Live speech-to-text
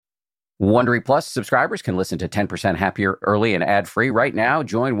Wondery Plus subscribers can listen to 10% Happier early and ad-free right now.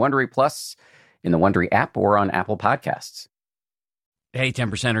 Join Wondery Plus in the Wondery app or on Apple Podcasts. Hey,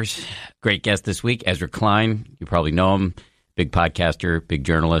 10%ers. Great guest this week, Ezra Klein. You probably know him. Big podcaster, big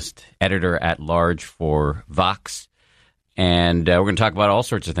journalist, editor at large for Vox. And we're going to talk about all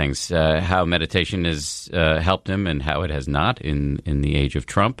sorts of things, how meditation has helped him and how it has not in the age of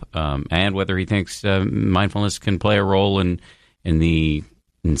Trump, and whether he thinks mindfulness can play a role in the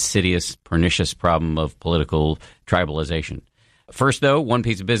insidious, pernicious problem of political tribalization. First, though, one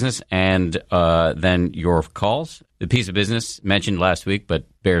piece of business and then your calls. The piece of business mentioned last week, but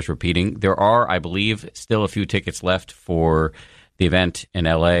bears repeating. There are, I believe, still a few tickets left for the event in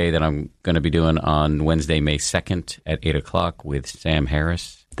L.A. that I'm going to be doing on Wednesday, May 2nd at 8 o'clock with Sam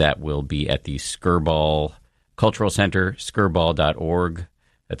Harris. That will be at the Skirball Cultural Center, skirball.org.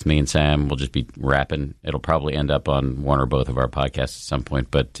 That's me and Sam. We'll just be rapping. It'll probably end up on one or both of our podcasts at some point,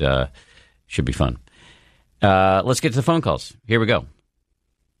 but should be fun. Let's get to the phone calls. Here we go.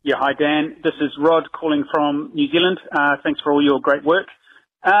 Yeah, hi, Dan. This is Rod calling from New Zealand. Thanks for all your great work.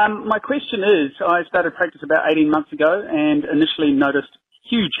 My question is, I started practice about 18 months ago and initially noticed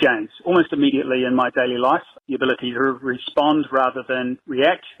huge gains almost immediately in my daily life, the ability to respond rather than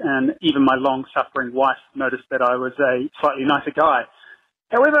react, and even my long-suffering wife noticed that I was a slightly nicer guy.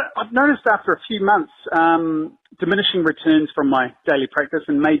 However, I've noticed after a few months diminishing returns from my daily practice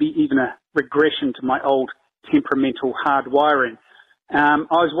and maybe even a regression to my old temperamental hardwiring. I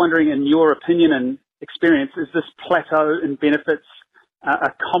was wondering, in your opinion and experience, is this plateau in benefits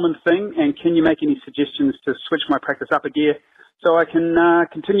a common thing? And can you make any suggestions to switch my practice up a gear so I can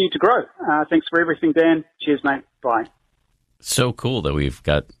continue to grow? Thanks for everything, Dan. Cheers, mate. Bye. So cool that we've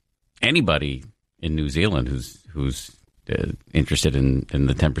got anybody in New Zealand who's interested in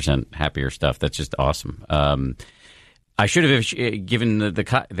the 10% happier stuff. That's just awesome. I should have given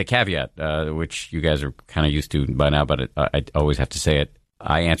the caveat, which you guys are kind of used to by now, but I always have to say it.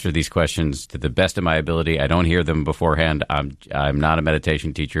 I answer these questions to the best of my ability. I don't hear them beforehand. I'm not a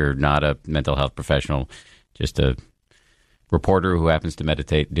meditation teacher, not a mental health professional, just a reporter who happens to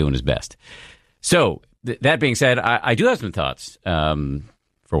meditate, doing his best. So that being said, I do have some thoughts,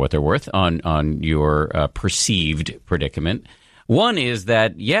 for what they're worth, on your perceived predicament. One is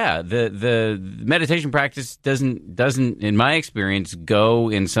that, the meditation practice doesn't, in my experience, go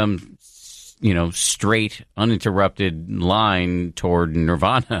in some, straight, uninterrupted line toward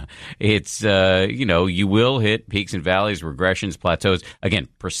nirvana. It's, you will hit peaks and valleys, regressions, plateaus. Again,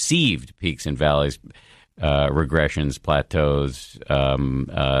 perceived peaks and valleys, regressions, plateaus,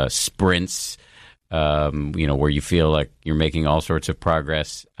 sprints, where you feel like you're making all sorts of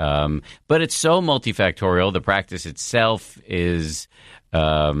progress. But it's so multifactorial. The practice itself is,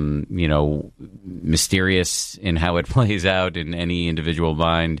 mysterious in how it plays out in any individual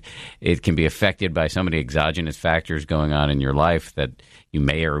mind. It can be affected by so many exogenous factors going on in your life that you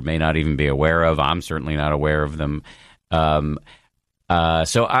may or may not even be aware of. I'm certainly not aware of them. So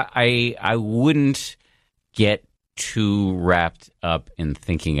I wouldn't get too wrapped up in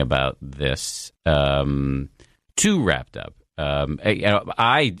thinking about this. Too wrapped up.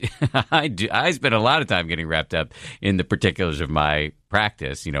 I spend a lot of time getting wrapped up in the particulars of my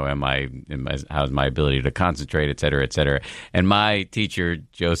practice. How's my ability to concentrate, et cetera, et cetera. And my teacher,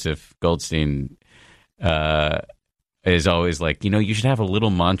 Joseph Goldstein, is always like, you should have a little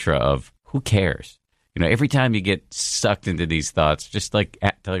mantra of who cares. Every time you get sucked into these thoughts, just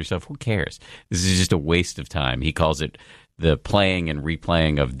tell yourself, who cares? This is just a waste of time. He calls it the playing and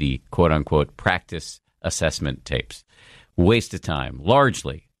replaying of the quote unquote practice assessment tapes. Waste of time,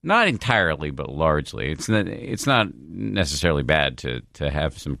 largely, not entirely, but largely. It's not necessarily bad to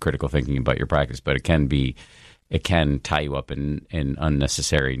have some critical thinking about your practice, but it can tie you up in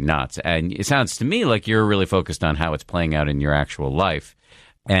unnecessary knots. And it sounds to me like you're really focused on how it's playing out in your actual life.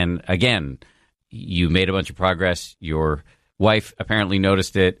 And again, you made a bunch of progress. Your wife apparently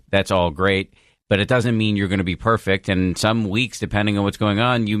noticed it. That's all great. But it doesn't mean you're going to be perfect. And some weeks, depending on what's going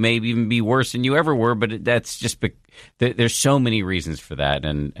on, you may even be worse than you ever were. But that's just there's so many reasons for that.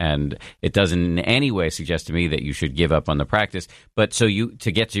 And it doesn't in any way suggest to me that you should give up on the practice. But to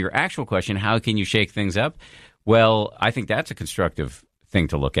get to your actual question, how can you shake things up? Well, I think that's a constructive thing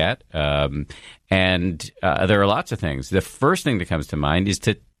to look at. And there are lots of things. The first thing that comes to mind is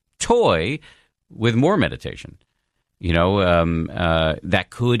to toy with more meditation. That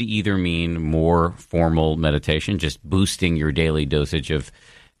could either mean more formal meditation, just boosting your daily dosage of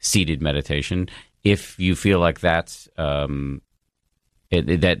seated meditation. If you feel like that's that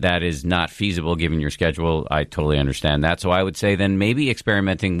is not feasible given your schedule, I totally understand that. So I would say then maybe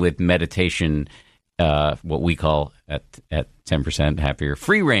experimenting with meditation what we call at 10% Happier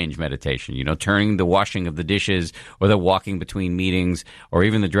free range meditation, turning the washing of the dishes or the walking between meetings or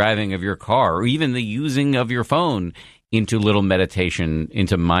even the driving of your car or even the using of your phone into little meditation,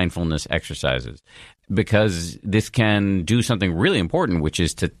 into mindfulness exercises, because this can do something really important, which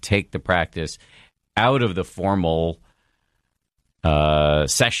is to take the practice out of the formal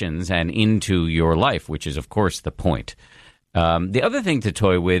sessions and into your life, which is, of course, the point. The other thing to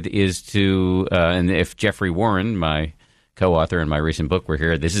toy with is to, and if Jeffrey Warren, my co-author in my recent book, were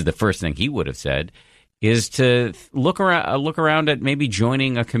here, this is the first thing he would have said, is to look around at maybe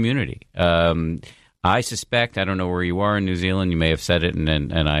joining a community. I suspect, I don't know where you are in New Zealand, you may have said it,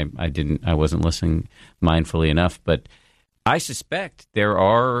 and I wasn't listening mindfully enough, but I suspect there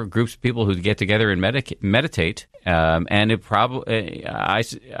are groups of people who get together and meditate, and it probably,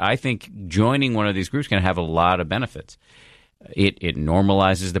 I think joining one of these groups can have a lot of benefits. It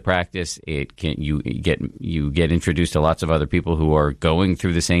normalizes the practice. You get introduced to lots of other people who are going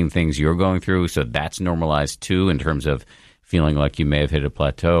through the same things you're going through, so that's normalized too in terms of feeling like you may have hit a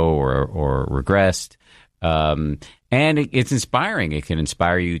plateau or regressed. And it's inspiring. It can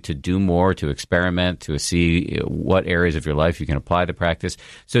inspire you to do more, to experiment, to see what areas of your life you can apply the practice.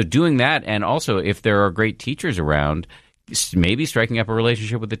 So doing that, and also if there are great teachers around, maybe striking up a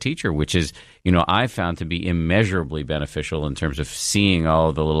relationship with the teacher, which is, I've found to be immeasurably beneficial in terms of seeing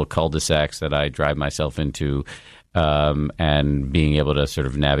all the little cul-de-sacs that I drive myself into, and being able to sort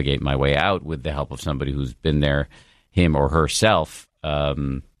of navigate my way out with the help of somebody who's been there, him or herself,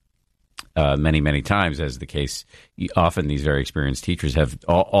 many, many times, as the case. Often these very experienced teachers have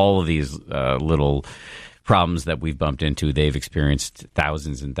all of these little problems that we've bumped into. They've experienced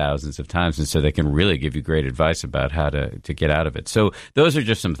thousands and thousands of times, and so they can really give you great advice about how to get out of it. So those are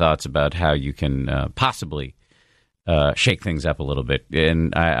just some thoughts about how you can possibly shake things up a little bit.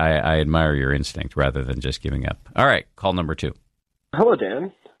 And I admire your instinct rather than just giving up. All right, call number 2. Hello,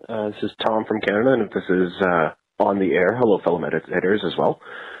 Dan. This is Tom from Canada, and if this is on the air, hello, fellow meditators as well.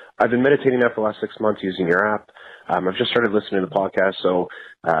 I've been meditating now for the last 6 months using your app. I've just started listening to the podcast, so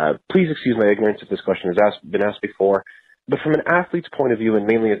please excuse my ignorance if this question has been asked before. But from an athlete's point of view, and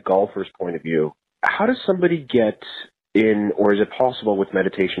mainly a golfer's point of view, how does somebody get in, or is it possible with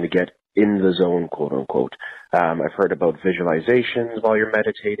meditation to get in the zone, quote unquote? I've heard about visualizations while you're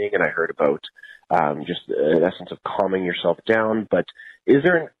meditating, and I heard about just an essence of calming yourself down. But is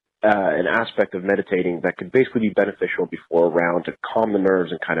there an aspect of meditating that could basically be beneficial before a round to calm the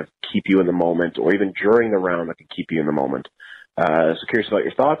nerves and kind of keep you in the moment, or even during the round that could keep you in the moment? So curious about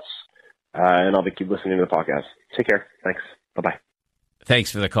your thoughts, and I'll keep listening to the podcast. Take care. Thanks. Bye-bye.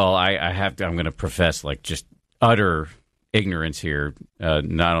 Thanks for the call. I'm going to profess just utter ignorance here,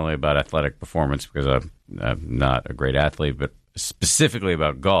 not only about athletic performance, because I'm not a great athlete, but specifically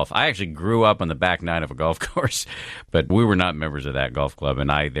about golf. I actually grew up on the back nine of a golf course, but we were not members of that golf club,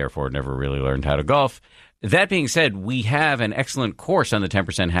 and I therefore never really learned how to golf. That being said, we have an excellent course on the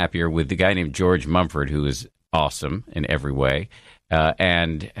 10% Happier with the guy named George Mumford, who is awesome in every way,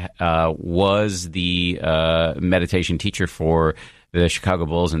 and was the meditation teacher for the Chicago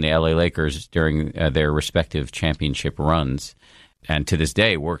Bulls and the LA Lakers during their respective championship runs, and to this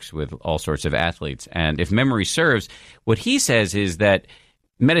day works with all sorts of athletes. And if memory serves, what he says is that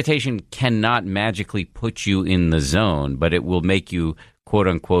meditation cannot magically put you in the zone, but it will make you, quote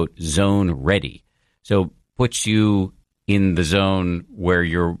unquote, zone ready. So puts you in the zone where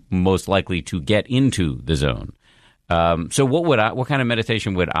you're most likely to get into the zone. So what kind of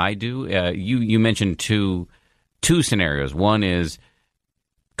meditation would I do? You mentioned two scenarios. One is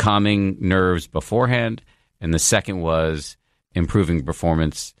calming nerves beforehand, and the second was improving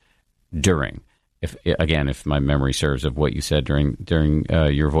performance during. If my memory serves of what you said during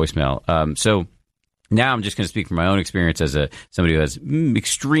your voicemail. So now I'm just going to speak from my own experience as somebody who has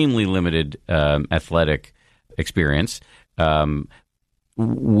extremely limited athletic experience.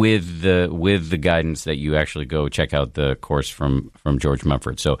 With the guidance that you actually go check out the course from George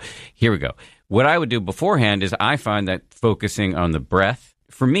Mumford. So here we go. What I would do beforehand is I find that focusing on the breath,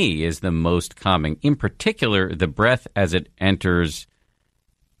 for me, is the most calming. In particular, the breath as it enters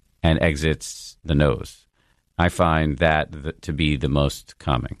and exits the nose. I find that to be the most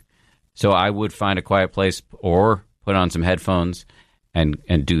calming. So I would find a quiet place or put on some headphones and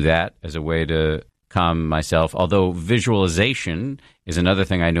do that as a way to calm myself. Although visualization is another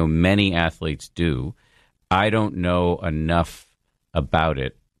thing I know many athletes do. I don't know enough about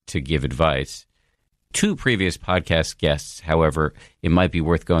it to give advice. 2 previous podcast guests, however, it might be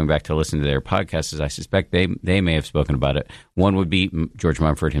worth going back to listen to their podcasts, as I suspect they may have spoken about it. One would be George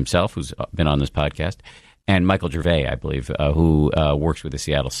Mumford himself, who's been on this podcast, and Michael Gervais, I believe, who works with the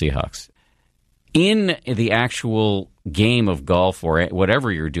Seattle Seahawks. in the actual game of golf or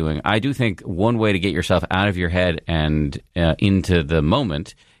whatever you're doing, I do think one way to get yourself out of your head and into the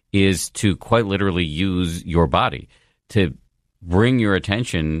moment is to quite literally use your body to bring your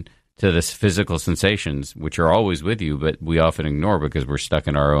attention to the physical sensations, which are always with you, but we often ignore because we're stuck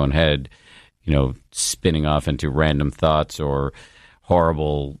in our own head, spinning off into random thoughts or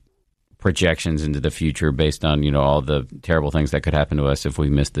horrible projections into the future based on, all the terrible things that could happen to us if we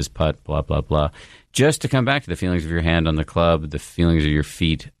missed this putt, blah, blah, blah. Just to come back to the feelings of your hand on the club, the feelings of your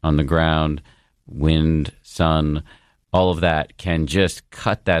feet on the ground, wind, sun, all of that can just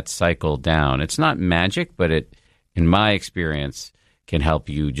cut that cycle down. It's not magic, but it, in my experience, can help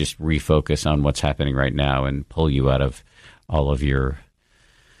you just refocus on what's happening right now and pull you out of all of your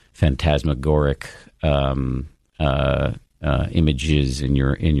phantasmagoric images in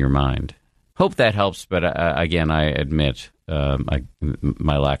your mind. Hope that helps, but again, I admit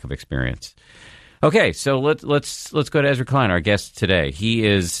my lack of experience. Okay, so let's go to Ezra Klein, our guest today. He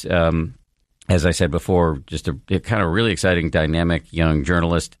is, as I said before, just a kind of really exciting, dynamic young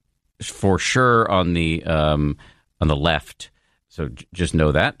journalist, for sure on the left. So just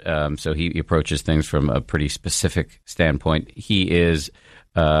know that. So he approaches things from a pretty specific standpoint. He is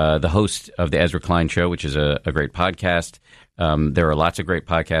the host of the Ezra Klein Show, which is a great podcast. There are lots of great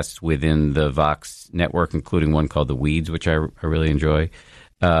podcasts within the Vox network, including one called The Weeds, which I really enjoy.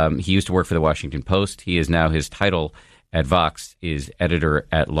 He used to work for the Washington Post. He is now, his title at Vox is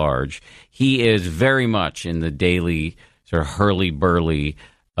editor-at-large. He is very much in the daily sort of hurly-burly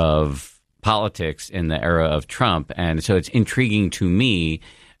of politics in the era of Trump, and so it's intriguing to me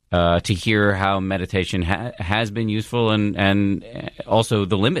to hear how meditation has been useful and also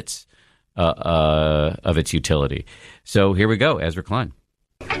the limits of its utility. So here we go, Ezra Klein.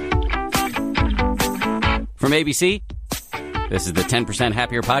 From ABC, this is the 10%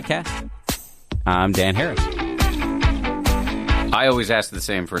 Happier Podcast. I'm Dan Harris. I always ask the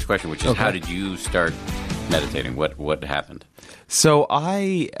same first question, which is, How did you start meditating? What happened? So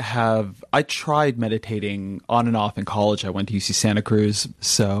I tried meditating on and off in college. I went to UC Santa Cruz.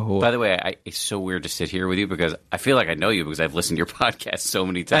 So, by the way, it's so weird to sit here with you because I feel like I know you because I've listened to your podcast so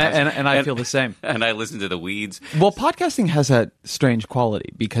many times, and I feel the same. And I listen to The Weeds. Well, podcasting has that strange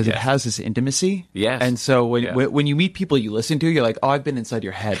quality because it has this intimacy. Yes. And so when you meet people you listen to, you're like, oh, I've been inside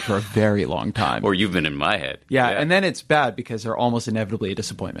your head for a very long time, or you've been in my head. Yeah. And then it's bad because they're almost inevitably a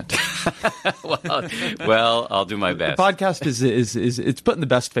disappointment. well, I'll do my best. The podcast is it's putting the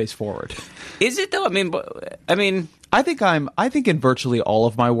best face forward. Is it though? I mean, I think in virtually all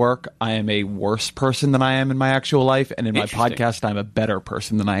of my work, I am a worse person than I am in my actual life, and in my podcast, I'm a better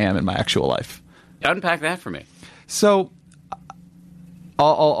person than I am in my actual life. Unpack that for me. So,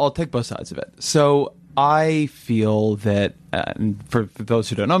 I'll take both sides of it. So, I feel that, and for those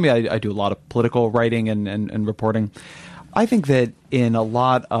who don't know me, I do a lot of political writing and reporting. I think that in a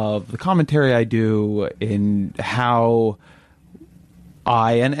lot of the commentary I do, in how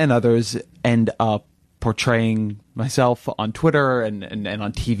I and others end up portraying myself on Twitter and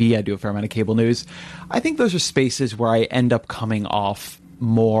on TV, I do a fair amount of cable news. I think those are spaces where I end up coming off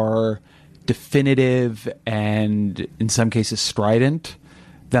more definitive and, in some cases, strident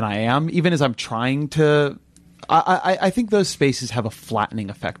than I am, even as I'm trying to. I think those spaces have a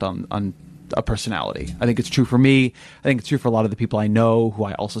flattening effect on a personality. I think it's true for me. I think it's true for a lot of the people I know who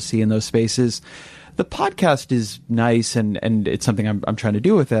I also see in those spaces. The podcast is nice, and it's something I'm trying to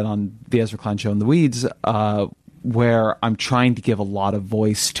do with it on the Ezra Klein Show and The Weeds, where I'm trying to give a lot of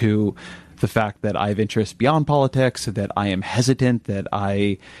voice to the fact that I have interests beyond politics, that I am hesitant, that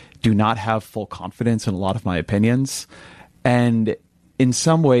I do not have full confidence in a lot of my opinions. And in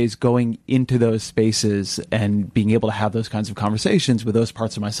some ways, going into those spaces and being able to have those kinds of conversations with those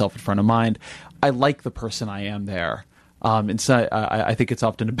parts of myself in front of mind, I like the person I am there. And so I think it's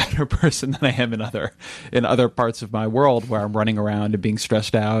often a better person than I am in other parts of my world where I'm running around and being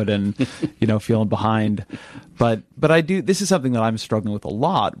stressed out and feeling behind. But I do. This is something that I'm struggling with a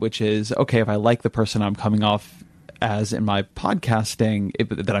lot, which is, okay, if I like the person I'm coming off as in my podcasting,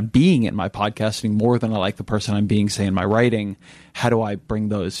 that I'm being in my podcasting more than I like the person I'm being, say, in my writing, how do I bring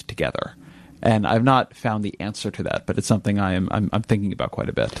those together? And I've not found the answer to that, but it's something I'm thinking about quite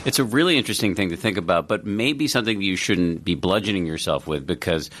a bit. It's a really interesting thing to think about, but maybe something you shouldn't be bludgeoning yourself with,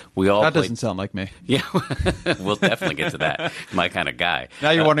 because we all doesn't sound like me. Yeah, we'll definitely get to that. My kind of guy. Now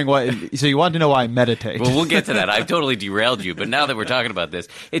you're wondering why. So you want to know why I meditate? Well, we'll get to that. I've totally derailed you, but now that we're talking about this,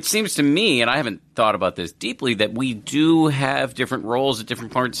 it seems to me, and I haven't thought about this deeply, that we do have different roles at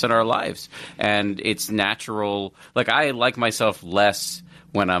different points in our lives, and it's natural. Like, I like myself less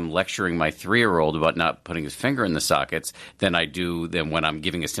when I'm lecturing my 3-year-old about not putting his finger in the sockets than I do than when I'm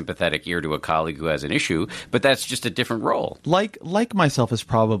giving a sympathetic ear to a colleague who has an issue. But that's just a different role. Like myself is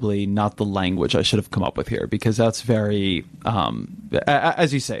probably not the language I should have come up with here, because that's very,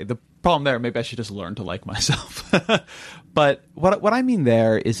 as you say, the problem there, maybe I should just learn to like myself. But what I mean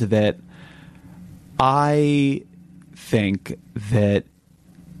there is that I think that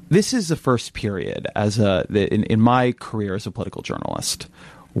this is the first period in my career as a political journalist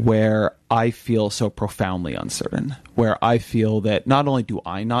where I feel so profoundly uncertain, where I feel that not only do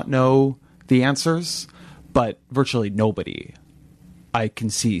I not know the answers, but virtually nobody I can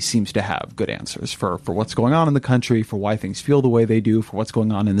see seems to have good answers for what's going on in the country, for why things feel the way they do, for what's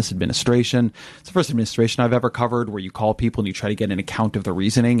going on in this administration. It's the first administration I've ever covered where you call people and you try to get an account of the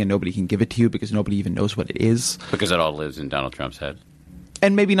reasoning and nobody can give it to you because nobody even knows what it is. Because it all lives in Donald Trump's head.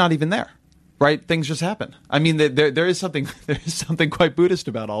 And maybe not even there, right? Things just happen. I mean, there is something quite Buddhist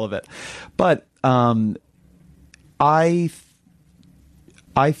about all of it. But I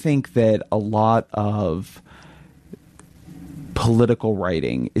think that a lot of political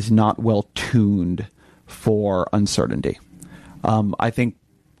writing is not well tuned for uncertainty. I think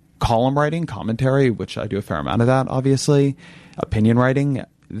column writing, commentary, which I do a fair amount of that, obviously, opinion writing,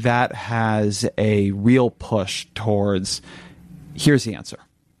 that has a real push towards here's the answer.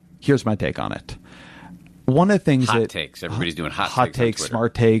 Here's my take on it. One of the things hot takes. Everybody's doing hot takes,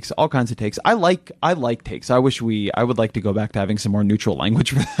 smart takes, all kinds of takes. I like takes. I would like to go back to having some more neutral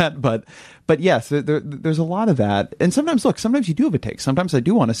language for that. But yes, there's a lot of that. And sometimes you do have a take. Sometimes I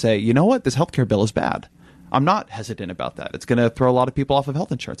do want to say, you know what, this healthcare bill is bad. I'm not hesitant about that. It's going to throw a lot of people off of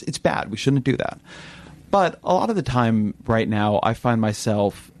health insurance. It's bad. We shouldn't do that. But a lot of the time right now, I find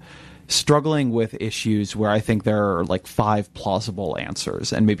myself struggling with issues where I think there are like 5 plausible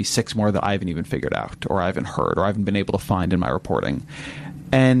answers and maybe 6 more that I haven't even figured out or I haven't heard or I haven't been able to find in my reporting.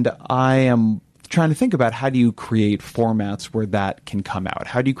 And I am trying to think about how do you create formats where that can come out?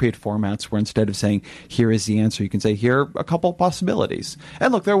 How do you create formats where instead of saying, here is the answer, you can say, here are a couple possibilities.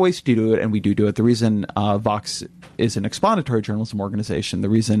 And look, there are ways to do it, and we do it. The reason Vox is an exponentiary journalism organization, the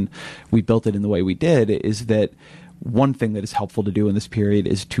reason we built it in the way we did is that one thing that is helpful to do in this period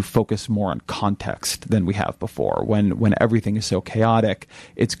is to focus more on context than we have before. When everything is so chaotic,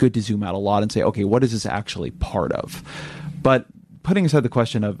 it's good to zoom out a lot and say, okay, what is this actually part of? But putting aside the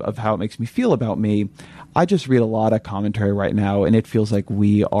question of how it makes me feel about me, I just read a lot of commentary right now, and it feels like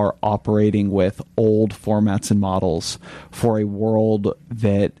we are operating with old formats and models for a world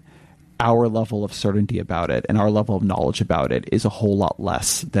that our level of certainty about it and our level of knowledge about it is a whole lot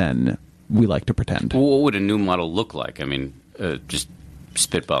less than we like to pretend. Well, what would a new model look like? I mean, just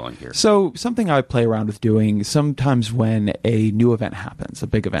spitballing here. So something I play around with doing sometimes when a new event happens, a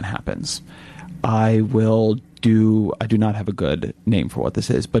big event happens, I do not have a good name for what this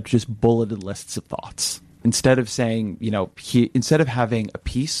is, but just bulleted lists of thoughts. Instead of saying, instead of having a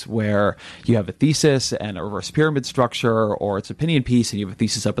piece where you have a thesis and a reverse pyramid structure, or it's an opinion piece and you have a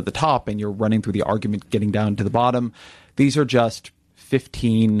thesis up at the top and you're running through the argument getting down to the bottom, these are just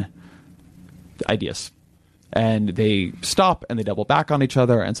 15 ideas. And they stop and they double back on each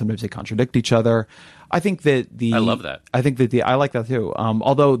other, and sometimes they contradict each other. I think that I love that. I like that too.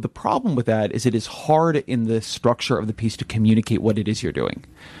 Although the problem with that is it is hard in the structure of the piece to communicate what it is you're doing.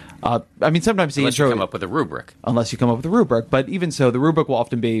 Sometimes the intro, you come up with a rubric. Unless you come up with a rubric. But even so, the rubric will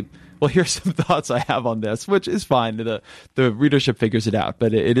often be, well, here's some thoughts I have on this, which is fine. The readership figures it out,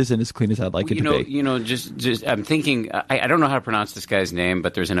 but it isn't as clean as I'd like it to be. Just I'm thinking, I don't know how to pronounce this guy's name,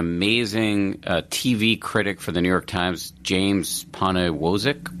 but there's an amazing TV critic for the New York Times, James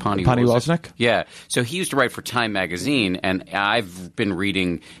Poniwosnik. Yeah. So he used to write for Time Magazine, and I've been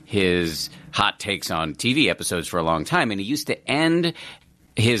reading his hot takes on TV episodes for a long time, and he used to end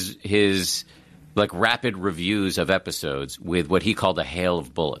his like rapid reviews of episodes with what he called a hail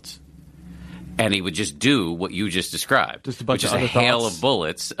of bullets. And he would just do what you just described, which is a hail of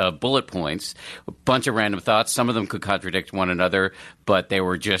bullets, bullet points, a bunch of random thoughts. Some of them could contradict one another, but they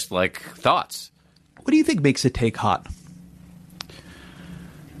were just like thoughts. What do you think makes a take hot?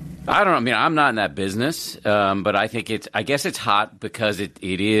 I don't know. I mean, I'm not in that business, but I guess it's hot because it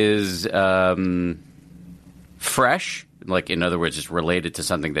is fresh. Like, in other words, it's related to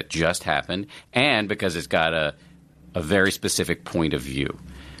something that just happened, and because it's got a very specific point of view,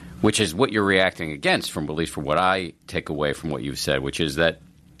 which is what you're reacting against, from at least from what I take away from what you've said, which is that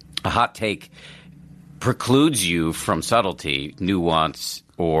a hot take precludes you from subtlety, nuance,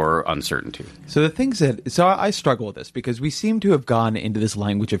 or uncertainty. So the things that I struggle with this because we seem to have gone into this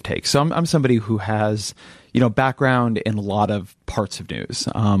language of takes. So I'm somebody who has background in a lot of parts of news.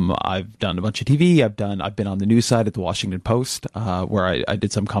 I've done a bunch of TV. I've been on the news side at the Washington Post, where I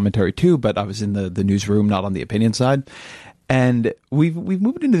did some commentary too, but I was in the newsroom, not on the opinion side. And we've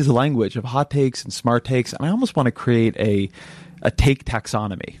moved into this language of hot takes and smart takes, and I almost want to create a take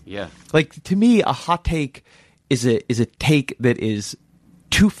taxonomy. Yeah. Like, to me, a hot take is a take that is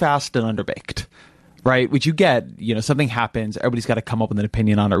too fast and underbaked, right? Which you get, something happens, everybody's got to come up with an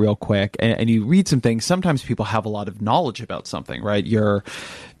opinion on it real quick, and you read some things. Sometimes people have a lot of knowledge about something, right?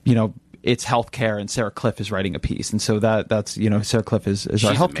 It's healthcare, and Sarah Cliff is writing a piece, and so that's Sarah Cliff is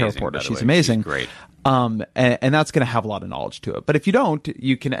our healthcare reporter. She's amazing. She's great. And that's going to have a lot of knowledge to it. But if you don't,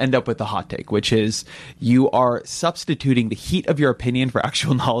 you can end up with the hot take, which is you are substituting the heat of your opinion for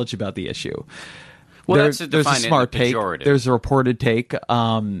actual knowledge about the issue. Well, there's a smart take. There's a reported take.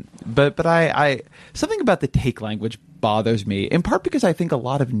 But I something about the take language bothers me, in part because I think a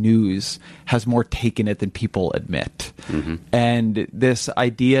lot of news has more take in it than people admit. Mm-hmm. And this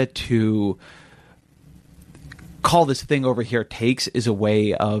idea to call this thing over here takes is a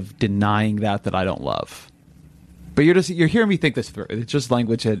way of denying that I don't love. But you're hearing me think this through. It's just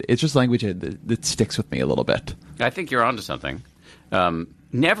language that sticks with me a little bit. I think you're onto something.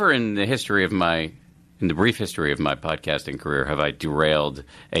 Never in the brief history of my podcasting career have I derailed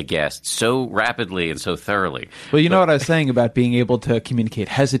a guest so rapidly and so thoroughly. Well, you know what I was saying about being able to communicate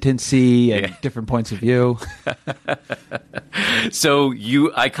hesitancy and different points of view. So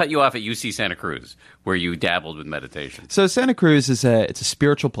I cut you off at UC Santa Cruz, where you dabbled with meditation. So Santa Cruz it's a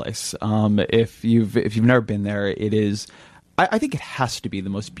spiritual place. If you've never been there, it is. I think it has to be the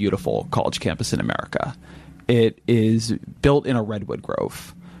most beautiful college campus in America. It is built in a redwood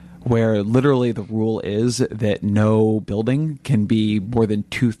grove, where literally the rule is that no building can be more than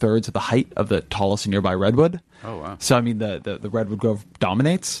 2/3 of the height of the tallest nearby redwood. Oh, wow. So, I mean, the redwood grove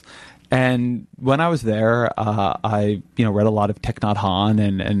dominates. And when I was there, I read a lot of Thich Nhat Hanh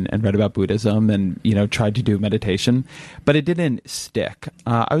and read about Buddhism and, tried to do meditation. But it didn't stick.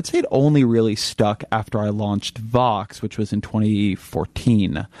 I would say it only really stuck after I launched Vox, which was in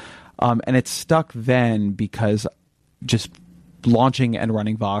 2014. And it stuck then because just launching and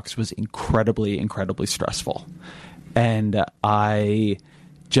running Vox was incredibly, incredibly stressful. And I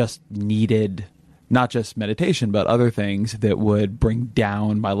just needed not just meditation, but other things that would bring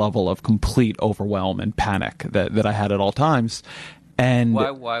down my level of complete overwhelm and panic that I had at all times. And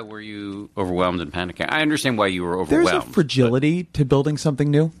why were you overwhelmed and panicking? I understand why you were overwhelmed. There's a fragility to building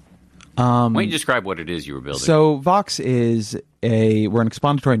something new. Why don't you describe what it is you were building? So Vox is we're an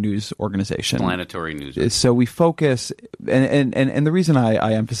explanatory news organization. Explanatory news. So we focus, and the reason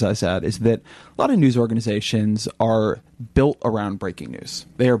I emphasize that is that a lot of news organizations are built around breaking news.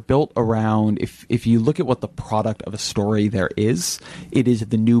 They are built around, if you look at what the product of a story there is, it is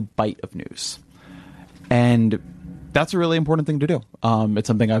the new bite of news. And that's a really important thing to do. It's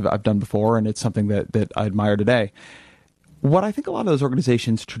something I've done before, and it's something that I admire today. What I think a lot of those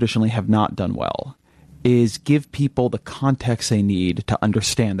organizations traditionally have not done well is give people the context they need to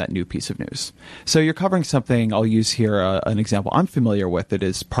understand that new piece of news. So you're covering something, I'll use here an example I'm familiar with that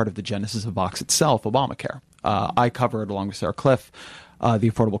is part of the genesis of Vox itself, Obamacare. I covered, along with Sarah Cliff,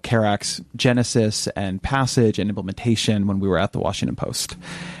 the Affordable Care Act's genesis and passage and implementation when we were at the Washington Post.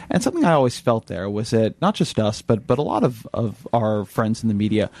 And something I always felt there was that not just us, but a lot of our friends in the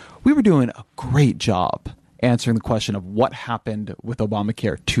media, we were doing a great job answering the question of what happened with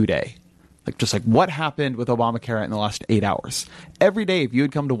Obamacare today. Like what happened with Obamacare in the last 8 hours. Every day, if you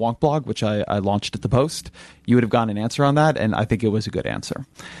had come to Wonk Blog, which I launched at the Post, you would have gotten an answer on that, and I think it was a good answer.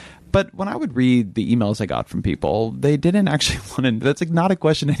 But when I would read the emails I got from people, they didn't actually want to. That's not a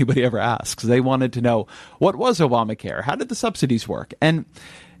question anybody ever asks. They wanted to know, what was Obamacare? How did the subsidies work? And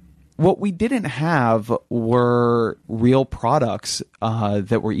what we didn't have were real products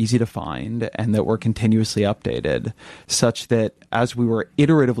that were easy to find and that were continuously updated, such that as we were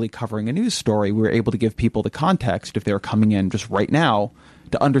iteratively covering a news story, we were able to give people the context, if they were coming in just right now,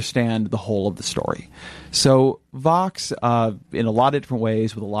 to understand the whole of the story. So Vox, in a lot of different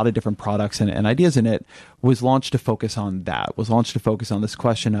ways, with a lot of different products and ideas in it, was launched to focus on that, was launched to focus on this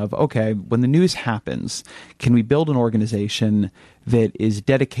question of, okay, when the news happens, can we build an organization that is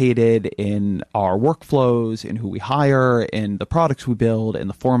dedicated in our workflows, in who we hire, in the products we build, in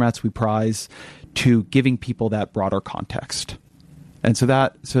the formats we prize, to giving people that broader context. And so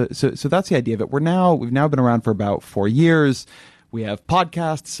that's the idea of it. We've now been around for about 4 years. We have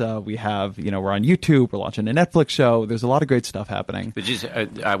podcasts. We have, we're on YouTube. We're launching a Netflix show. There's a lot of great stuff happening. But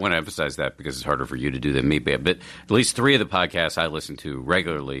I want to emphasize that because it's harder for you to do than me. But at least 3 of the podcasts I listen to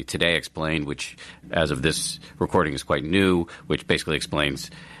regularly. Today Explained, which as of this recording is quite new, which basically explains,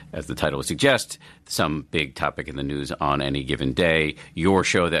 as the title would suggest, some big topic in the news on any given day. Your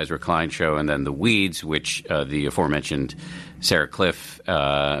show, the Ezra Klein Show, and then The Weeds, which the aforementioned Sarah Cliff,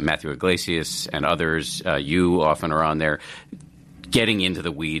 Matthew Iglesias, and others, you often are on there, getting into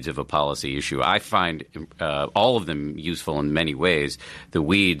the weeds of a policy issue. I find all of them useful in many ways. The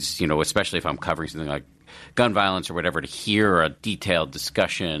Weeds, especially if I'm covering something like gun violence or whatever, to hear a detailed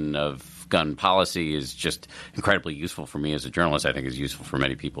discussion of gun policy is just incredibly useful for me as a journalist. I think is useful for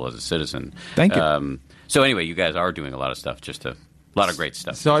many people as a citizen. Thank you. So anyway, you guys are doing a lot of stuff, a lot of great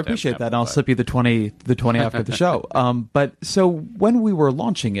stuff. So I appreciate that, and I'll slip you the 20 after the show. But so when we were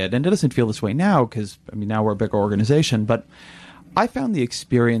launching it, and it doesn't feel this way now because now we're a bigger organization, but I found the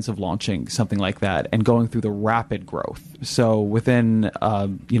experience of launching something like that and going through the rapid growth. So within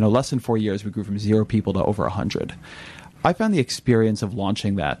less than 4 years, we grew from 0 people to over 100. I found the experience of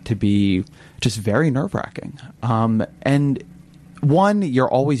launching that to be just very nerve-wracking. And one, you're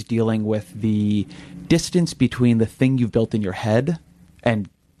always dealing with the distance between the thing you've built in your head and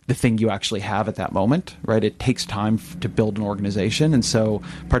the thing you actually have at that moment, right? It takes time to build an organization. And so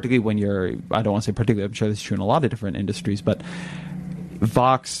particularly when I don't want to say particularly, I'm sure this is true in a lot of different industries, but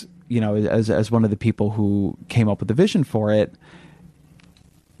Vox, as one of the people who came up with the vision for it,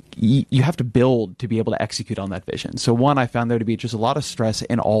 you have to build to be able to execute on that vision. So one, I found there to be just a lot of stress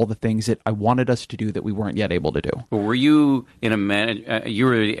in all the things that I wanted us to do that we weren't yet able to do. Well, were you you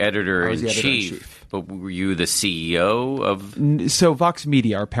were the editor-in-chief, but were you the CEO of? So Vox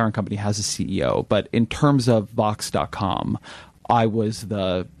Media, our parent company, has a CEO, but in terms of Vox.com, I was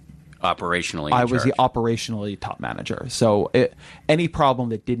the operationally top manager. So any problem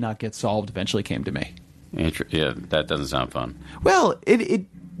that did not get solved eventually came to me. Yeah, that doesn't sound fun. Well,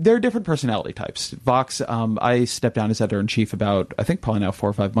 there are different personality types. Vox, I stepped down as editor-in-chief about, I think probably now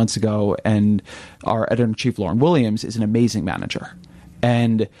 4 or 5 months ago, and our editor-in-chief, Lauren Williams, is an amazing manager.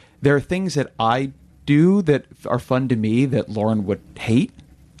 And there are things that I do that are fun to me that Lauren would hate.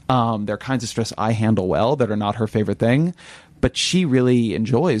 There are kinds of stress I handle well that are not her favorite thing. But she really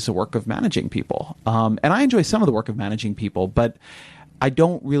enjoys the work of managing people. And I enjoy some of the work of managing people, but I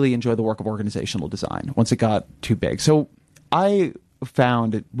don't really enjoy the work of organizational design once it got too big. So I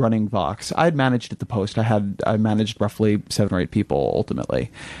found running Vox, I had managed at the Post. I managed roughly 7 or 8 people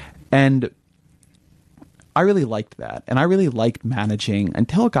ultimately. And I really liked that. And I really liked managing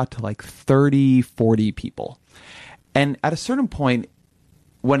until it got to like 30, 40 people. And at a certain point,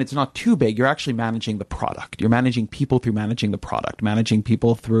 when it's not too big, you're actually managing the product. You're managing people through managing the product, managing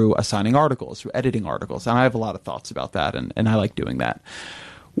people through assigning articles, through editing articles. And I have a lot of thoughts about that, and I like doing that.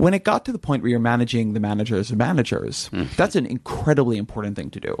 When it got to the point where you're managing the managers of managers, that's an incredibly important thing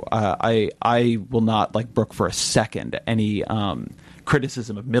to do. I will not brook for a second any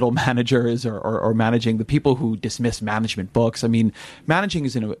criticism of middle managers or managing the people who dismiss management books. Managing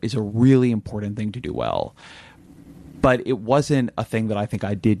is a really important thing to do well. But it wasn't a thing that I think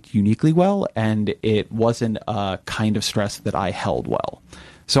I did uniquely well, and it wasn't a kind of stress that I held well.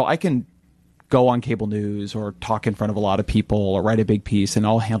 So I can go on cable news or talk in front of a lot of people or write a big piece, and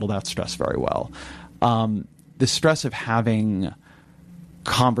I'll handle that stress very well. The stress of having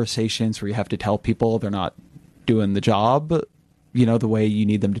conversations where you have to tell people they're not doing the job, the way you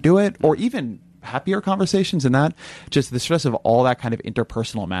need them to do it, or even happier conversations and that, just the stress of all that kind of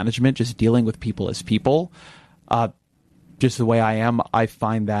interpersonal management, just dealing with people as people, just the way I am, I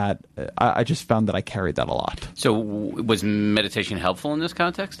find that I just found that I carried that a lot. So was meditation helpful in this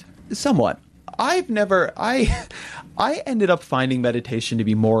context? Somewhat. I ended up finding meditation to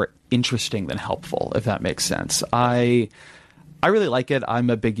be more interesting than helpful, if that makes sense. I really like it.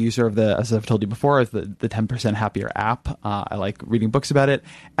 I'm a big user of as I've told you before, of the 10% Happier app. I like reading books about it.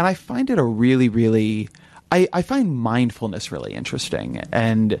 And I find it I find mindfulness really interesting.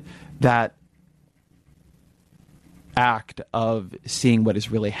 And that act of seeing what is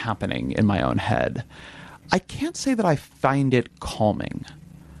really happening in my own head. I can't say that I find it calming.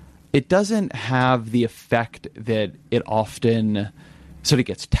 It doesn't have the effect that it often sort of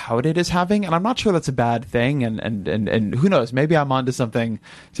gets touted as having, and I'm not sure that's a bad thing. And who knows? Maybe I'm onto something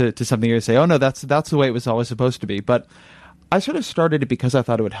to something you say, oh no, that's the way it was always supposed to be. But I sort of started it because I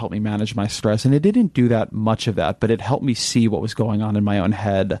thought it would help me manage my stress, and it didn't do that much of that, but it helped me see what was going on in my own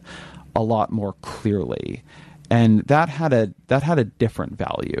head a lot more clearly. And that had a different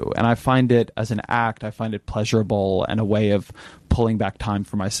value. And I find it as an act, I find it pleasurable and a way of pulling back time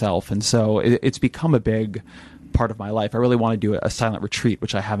for myself. And so it's become a big part of my life. I really want to do a silent retreat,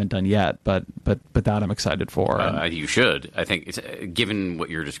 which I haven't done yet, but that I'm excited for. You should. I think, given what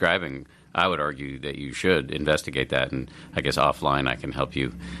you're describing, I would argue that you should investigate that, and I guess offline I can help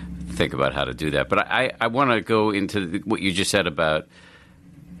you think about how to do that. But I want to go into what you just said about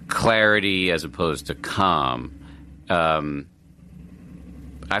clarity as opposed to calm. I've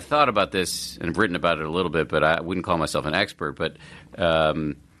thought about this and written about it a little bit, but I wouldn't call myself an expert. But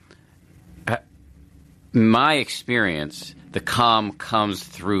my experience, the calm comes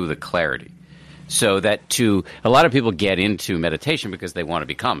through the clarity. So that a lot of people get into meditation because they want to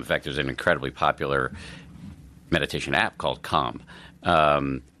be calm. In fact, there's an incredibly popular meditation app called Calm.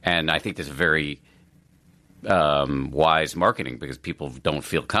 And I think that's very wise marketing because people don't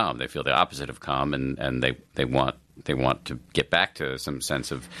feel calm. They feel the opposite of calm, and they want to get back to some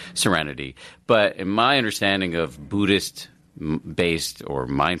sense of serenity. But in my understanding of Buddhist-based or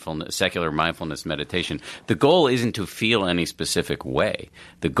secular mindfulness meditation, the goal isn't to feel any specific way.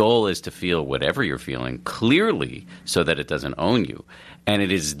 The goal is to feel whatever you're feeling clearly so that it doesn't own you. And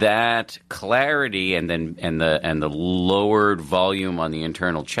it is that clarity and the lowered volume on the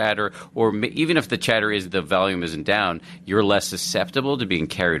internal chatter, or even if the volume isn't down, you're less susceptible to being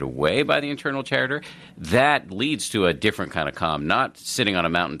carried away by the internal chatter. That leads to a different kind of calm, not sitting on a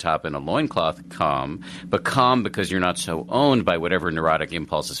mountaintop in a loincloth calm, but calm because you're not so owned by whatever neurotic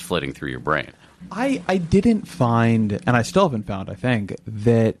impulse is flitting through your brain. I didn't find, and I still haven't found, I think,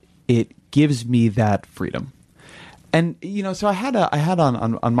 that it gives me that freedom. And, so I had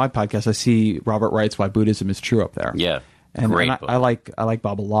on my podcast, I see Robert Wright's Why Buddhism is True up there. Yeah. And, Great and book. I like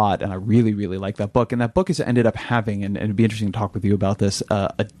Bob a lot, and I really, really like that book. And that book has ended up having, and it'd be interesting to talk with you about this,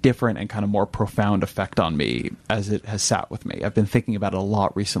 a different and kind of more profound effect on me as it has sat with me. I've been thinking about it a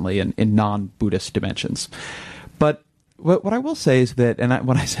lot recently in non-Buddhist dimensions. But what I will say is that, and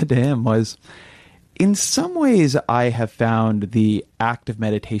what I said to him was, in some ways I have found the act of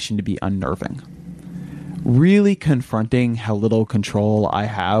meditation to be unnerving. Really confronting how little control I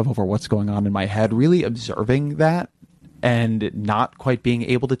have over what's going on in my head, really observing that and not quite being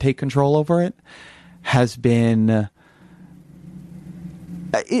able to take control over it has been,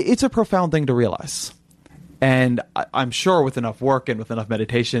 it's a profound thing to realize. And I'm sure with enough work and with enough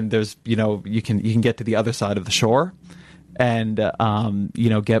meditation, there's, you can get to the other side of the shore and,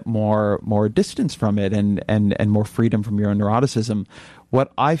 get more distance from it and more freedom from your own neuroticism.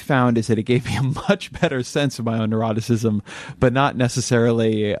 What I found is that it gave me a much better sense of my own neuroticism, but not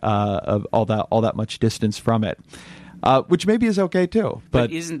necessarily of all that much distance from it, which maybe is okay too.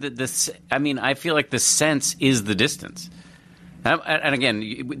 But isn't I feel like the sense is the distance. And again,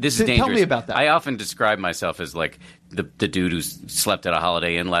 this is dangerous. Tell me about that. I often describe myself as like the dude who slept at a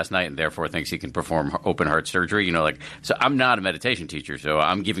Holiday Inn last night and therefore thinks he can perform open heart surgery. So I'm not a meditation teacher, so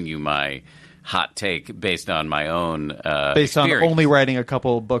I'm giving you my hot take based on my own based experience. On only writing a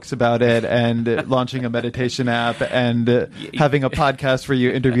couple books about it and launching a meditation app and having a podcast where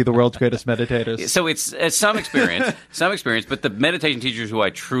you interview the world's greatest meditators. So it's some experience, but the meditation teachers who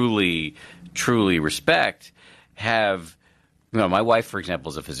I truly, truly respect have. My wife, for example,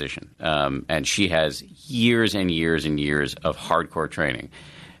 is a physician, and she has years and years and years of hardcore training.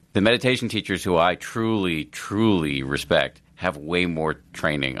 The meditation teachers who I truly, truly respect have way more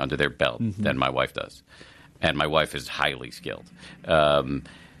training under their belt than my wife does. And my wife is highly skilled.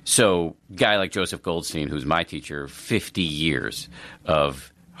 So a guy like Joseph Goldstein, who's my teacher, 50 years of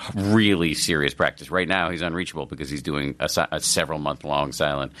really serious practice. Right now he's unreachable because he's doing a several-month-long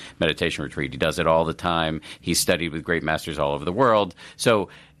silent meditation retreat. He does it all the time. He's studied with great masters all over the world. So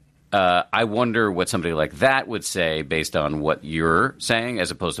I wonder what somebody like that would say based on what you're saying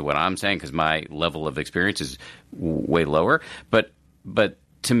as opposed to what I'm saying, because my level of experience is way lower. But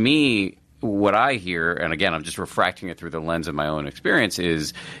to me, what I hear, and again, I'm just refracting it through the lens of my own experience,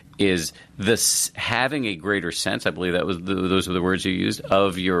 is this having a greater sense, I believe those were the words you used,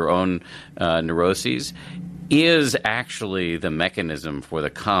 of your own neuroses, is actually the mechanism for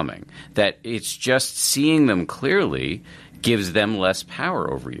the calming. That it's just seeing them clearly gives them less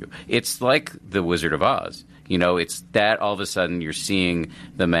power over you. It's like the Wizard of Oz. It's that all of a sudden you're seeing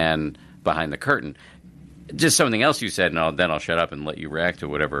the man behind the curtain. Just something else you said, and then I'll shut up and let you react to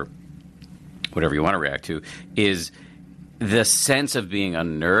whatever you want to react to, is the sense of being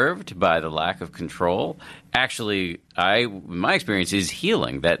unnerved by the lack of control. Actually, my experience is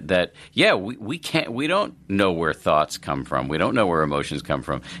healing. We don't know where thoughts come from. We don't know where emotions come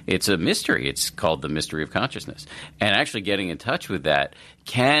from. It's a mystery. It's called the mystery of consciousness. And actually getting in touch with that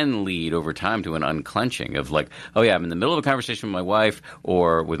can lead over time to an unclenching of like, oh yeah, I'm in the middle of a conversation with my wife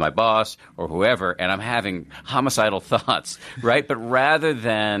or with my boss or whoever, and I'm having homicidal thoughts, right? But rather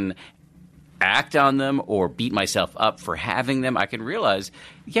than act on them or beat myself up for having them, I can realize,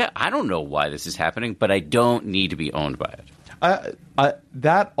 I don't know why this is happening, but I don't need to be owned by it.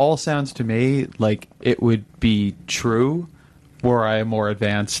 That all sounds to me like it would be true were I a more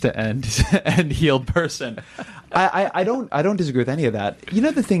advanced and healed person. I don't disagree with any of that. You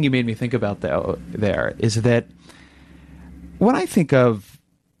know, the thing you made me think about though there is that when I think of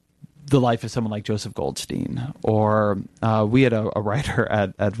the life of someone like Joseph Goldstein, or we had a writer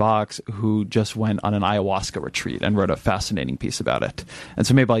at Vox who just went on an ayahuasca retreat and wrote a fascinating piece about it. And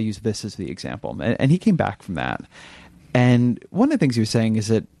so maybe I'll use this as the example. And he came back from that. And one of the things he was saying is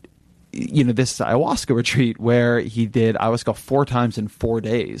that, you know, this ayahuasca retreat where he did ayahuasca 4 times in 4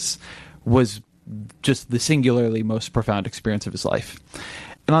 days was just the singularly most profound experience of his life.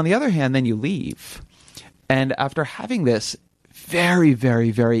 And on the other hand, then you leave. And after having this very,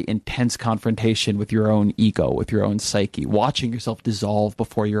 very, very intense confrontation with your own ego, with your own psyche, watching yourself dissolve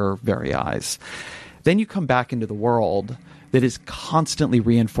before your very eyes, then you come back into the world that is constantly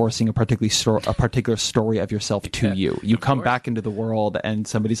reinforcing a particular story of yourself to you. You come back into the world and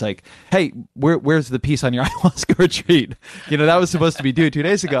somebody's like, hey, where's the piece on your ayahuasca retreat? You know, that was supposed to be due 2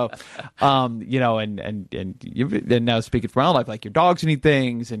 days ago. You know, and now speaking from my own life, like your dogs need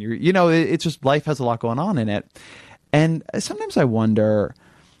things and it's just life has a lot going on in it. And sometimes I wonder,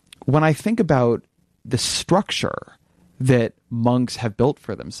 when I think about the structure that monks have built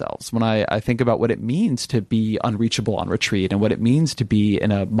for themselves, when I think about what it means to be unreachable on retreat and what it means to be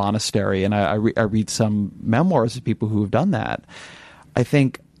in a monastery, and I read some memoirs of people who have done that, I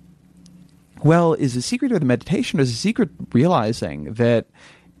think, well, is the secret of the meditation, or is the secret realizing that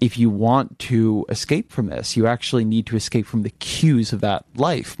if you want to escape from this, you actually need to escape from the cues of that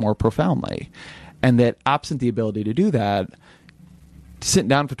life more profoundly? And that absent the ability to do that, sitting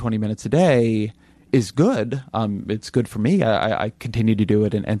down for 20 minutes a day is good. It's good for me. I continue to do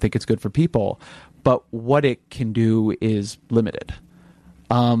it and think it's good for people. But what it can do is limited.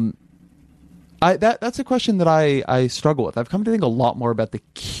 That's a question that I struggle with. I've come to think a lot more about the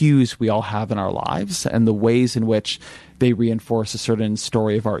cues we all have in our lives and the ways in which they reinforce a certain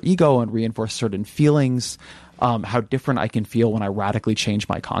story of our ego and reinforce certain feelings. How different I can feel when I radically change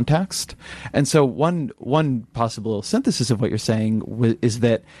my context. And so one possible synthesis of what you're saying is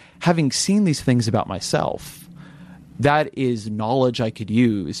that having seen these things about myself, that is knowledge I could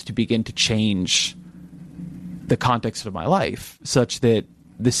use to begin to change the context of my life such that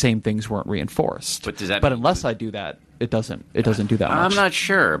the same things weren't reinforced. But unless I do that, it doesn't do that much. I'm not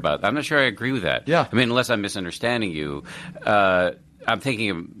sure I agree with that. Yeah. I mean, unless I'm misunderstanding you. I'm thinking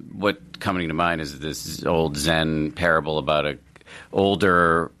of what coming to mind is this old Zen parable about a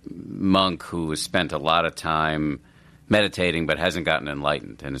older monk who has spent a lot of time meditating but hasn't gotten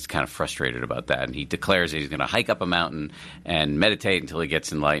enlightened and is kind of frustrated about that. And he declares that he's going to hike up a mountain and meditate until he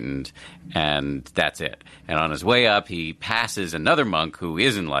gets enlightened, and that's it. And on his way up, he passes another monk who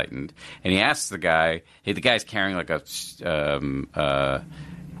is enlightened, and he asks the guy, hey, the guy's carrying like a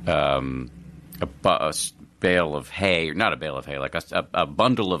bale of hay, or not a bale of hay, like a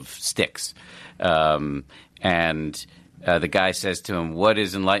bundle of sticks. And the guy says to him, what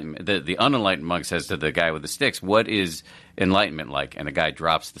is enlightenment? The unenlightened monk says to the guy with the sticks, what is enlightenment like? And the guy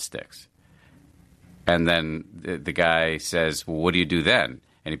drops the sticks. And then the guy says, well, what do you do then?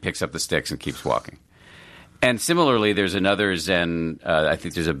 And he picks up the sticks and keeps walking. And similarly, there's another Zen, I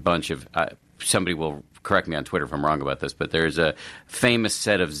think there's a bunch of, somebody will correct me on Twitter if I'm wrong about this, but there's a famous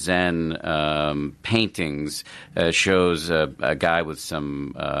set of Zen paintings, shows a guy with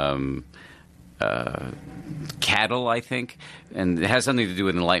some cattle, I think, and it has something to do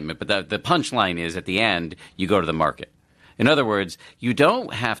with enlightenment. But the punchline is, at the end, you go to the market. In other words, you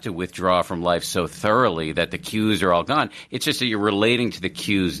don't have to withdraw from life so thoroughly that the cues are all gone. It's just that you're relating to the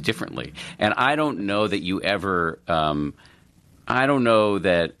cues differently. And I don't know that you ever I don't know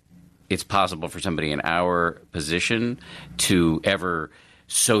that it's possible for somebody in our position to ever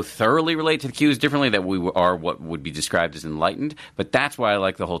so thoroughly relate to the cues differently that we are what would be described as enlightened. But that's why I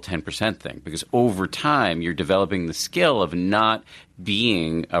like the whole 10% thing, because over time you're developing the skill of not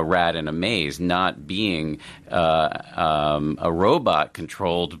being a rat in a maze, not being a robot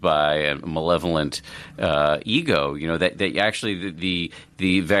controlled by a malevolent ego. You know, that actually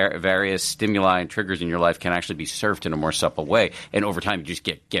the various stimuli and triggers in your life can actually be surfed in a more supple way, and over time you just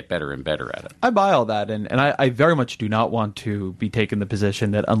get better and better at it. I buy all that, and I very much do not want to be taken the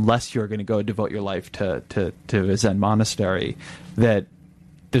position that unless you're going to go devote your life to a Zen monastery, that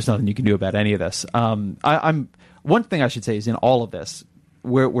there's nothing you can do about any of this. I'm one thing I should say is, in all of this,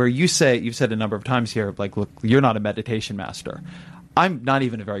 where you've said a number of times here, like, look, you're not a meditation master. I'm not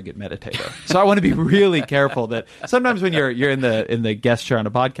even a very good meditator, so I want to be really careful that sometimes when you're in the guest chair on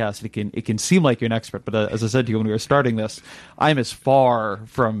a podcast, it can seem like you're an expert. But as I said to you when we were starting this, I'm as far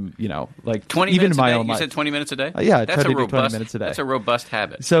from 20 even minutes in my a day? own You life. said 20 minutes a day. Yeah, I that's try to a do robust, 20 minutes a day. That's a robust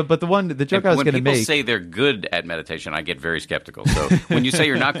habit. So, but the joke I was going to When make. people say they're good at meditation, I get very skeptical. So when you say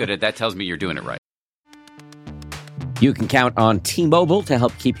you're not good at it, that tells me you're doing it right. You can count on T-Mobile to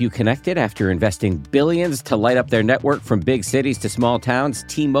help keep you connected after investing billions to light up their network from big cities to small towns.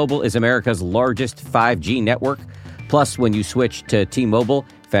 T-Mobile is America's largest 5G network. Plus, when you switch to T-Mobile,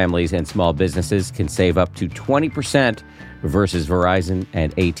 families and small businesses can save up to 20% versus Verizon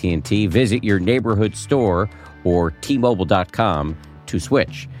and AT&T. Visit your neighborhood store or T-Mobile.com to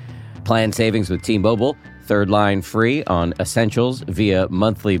switch. Plan savings with T-Mobile. Third line free on essentials via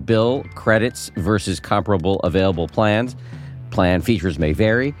monthly bill credits versus comparable available plans. Plan features may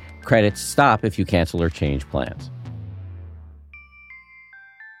vary. Credits stop if you cancel or change plans.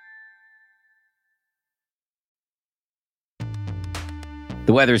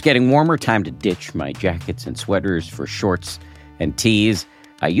 The weather's getting warmer. Time to ditch my jackets and sweaters for shorts and tees.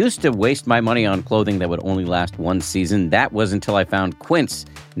 I used to waste my money on clothing that would only last one season. That was until I found Quince.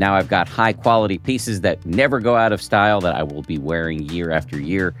 Now I've got high-quality pieces that never go out of style that I will be wearing year after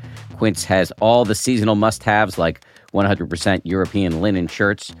year. Quince has all the seasonal must-haves like 100% European linen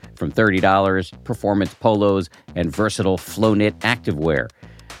shirts from $30, performance polos, and versatile flow-knit activewear.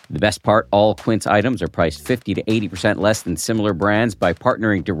 The best part, all Quince items are priced 50 to 80% less than similar brands. By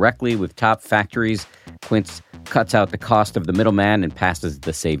partnering directly with top factories, Quince cuts out the cost of the middleman and passes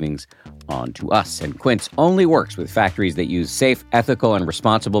the savings on to us. And Quince only works with factories that use safe, ethical, and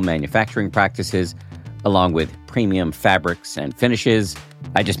responsible manufacturing practices, along with premium fabrics and finishes.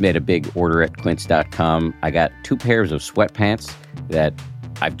 I just made a big order at Quince.com. I got 2 pairs of sweatpants that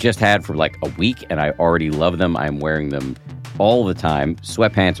I've just had for like a week, and I already love them. I'm wearing them all the time.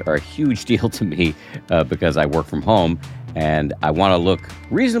 Sweatpants are a huge deal to me because I work from home and I want to look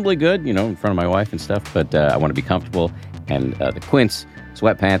reasonably good, in front of my wife and stuff, but I want to be comfortable. And the Quince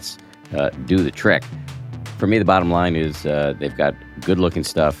sweatpants do the trick. For me, the bottom line is they've got good looking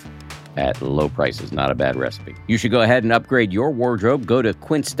stuff at low prices. Not a bad recipe. You should go ahead and upgrade your wardrobe. Go to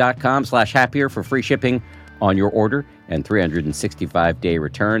quince.com/happier for free shipping on your order and 365-day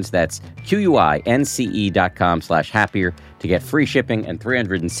returns. That's QUINCE.com/happier to get free shipping and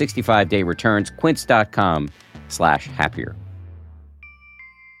 365-day returns. Quince.com/happier.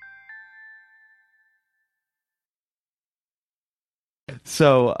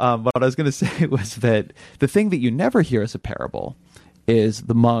 So what I was going to say was that the thing that you never hear as a parable is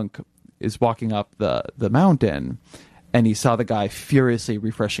the monk is walking up the mountain and he saw the guy furiously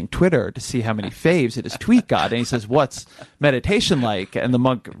refreshing Twitter to see how many faves that his tweet got. And he says, "What's meditation like?" And the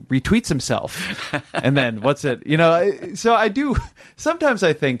monk retweets himself. And then what's it? So I do. Sometimes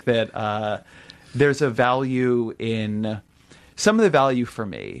I think that there's a value in some of the value for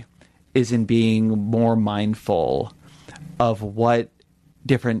me is in being more mindful of what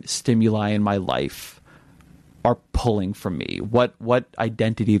different stimuli in my life are pulling from me, what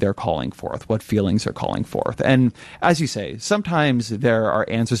identity they're calling forth, what feelings are calling forth. And as you say, sometimes there are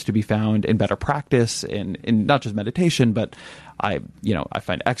answers to be found in better practice, in not just meditation, but I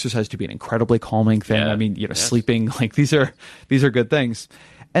find exercise to be an incredibly calming thing. Yeah. I mean, yes. Sleeping, like these are good things.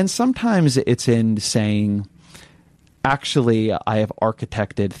 And sometimes it's in saying, actually, I have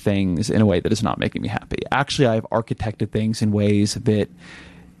architected things in a way that is not making me happy. Actually, I have architected things in ways that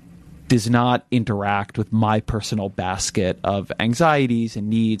does not interact with my personal basket of anxieties and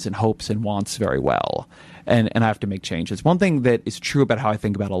needs and hopes and wants very well. And I have to make changes. One thing that is true about how I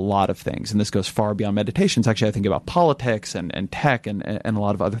think about a lot of things, and this goes far beyond meditations, actually I think about politics and tech and a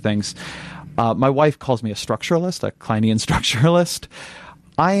lot of other things. My wife calls me a structuralist, a Kleinian structuralist.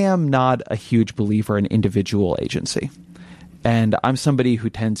 I am not a huge believer in individual agency. And I'm somebody who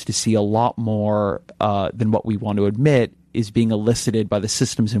tends to see a lot more than what we want to admit is being elicited by the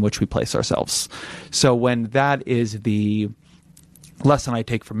systems in which we place ourselves. So when that is the lesson I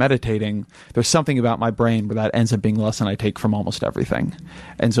take from meditating, there's something about my brain where that ends up being the lesson I take from almost everything.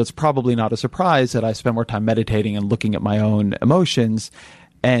 And so it's probably not a surprise that I spend more time meditating and looking at my own emotions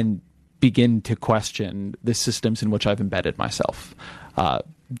and begin to question the systems in which I've embedded myself.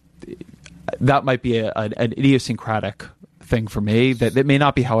 That might be an idiosyncratic thing for me that may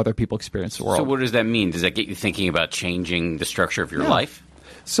not be how other people experience the world. So what does that mean? Does that get you thinking about changing the structure of your life?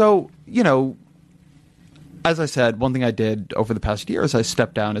 So, as I said, one thing I did over the past year is I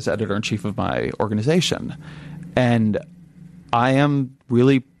stepped down as editor-in-chief of my organization. And I am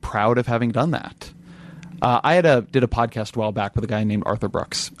really proud of having done that. I did a podcast a while back with a guy named Arthur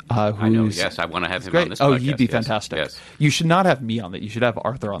Brooks. I know. Yes, I want to have him great. on this podcast. Oh, he'd be yes. fantastic. Yes. You should not have me on that. You should have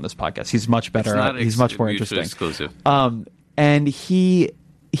Arthur on this podcast. He's much better. He's much more interesting. Exclusive. And he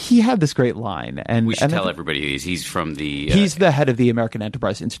had this great line. And we should tell everybody who he is. He's from the... he's the head of the American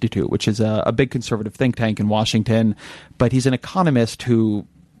Enterprise Institute, which is a big conservative think tank in Washington. But he's an economist who,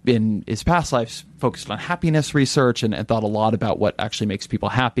 in his past lives, focused on happiness research and thought a lot about what actually makes people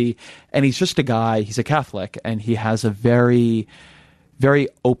happy. And he's just a guy, he's a Catholic, and he has a very, very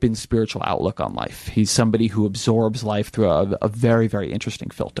open spiritual outlook on life. He's somebody who absorbs life through a very, very interesting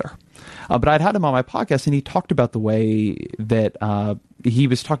filter. But I'd had him on my podcast, and he talked about the way that he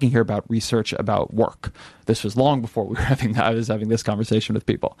was talking here about research about work. This was long before I was having this conversation with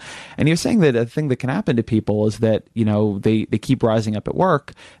people. And he was saying that a thing that can happen to people is that, they keep rising up at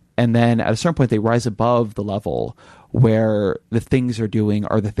work, and then at a certain point they rise above the level where the things they're doing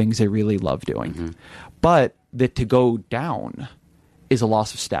are the things they really love doing. Mm-hmm. But that to go down is a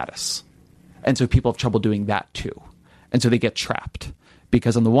loss of status. And so people have trouble doing that too. And so they get trapped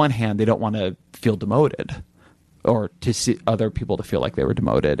because on the one hand, they don't want to feel demoted or to see other people to feel like they were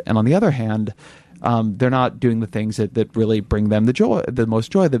demoted. And on the other hand, they're not doing the things that really bring them the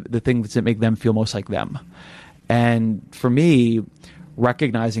most joy, the things that make them feel most like them. And for me,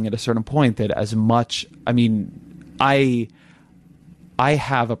 recognizing at a certain point that I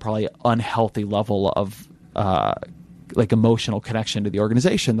have a probably unhealthy level of emotional connection to the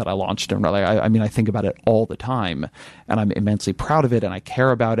organization that I launched. And I think about it all the time, and I'm immensely proud of it, and I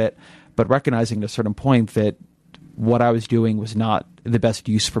care about it. But recognizing at a certain point that what I was doing was not the best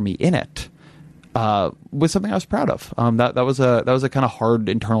use for me in it was something I was proud of. That was a kind of hard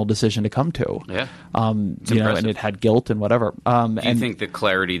internal decision to come to. Yeah, and it had guilt and whatever. Do you think the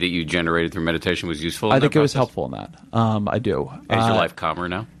clarity that you generated through meditation was useful? I think it was helpful in that. I do. Is your life calmer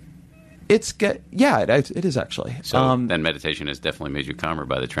now? It is actually. So then meditation has definitely made you calmer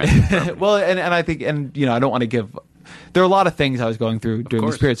by the trend. Well, and I think, and I don't want to give. There are a lot of things I was going through during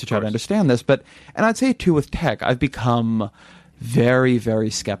this period to try to understand this, and I'd say too with tech, I've become very, very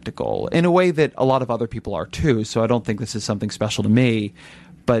skeptical in a way that a lot of other people are too. So I don't think this is something special to me,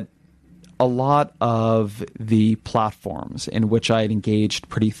 but a lot of the platforms in which I had engaged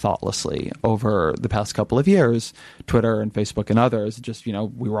pretty thoughtlessly over the past couple of years, Twitter and Facebook and others, just,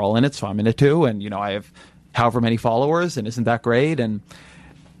 we were all in it, so I'm in it too. And, I have however many followers, and isn't that great? And,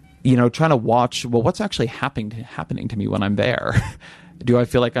 trying to watch, well, what's actually happening to me when I'm there? Do I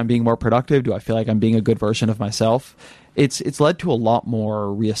feel like I'm being more productive? Do I feel like I'm being a good version of myself? It's led to a lot more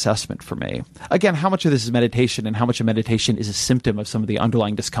reassessment for me. Again, how much of this is meditation and how much of meditation is a symptom of some of the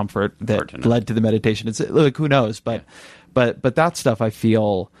underlying discomfort that led to the meditation? It's like, who knows? But that stuff I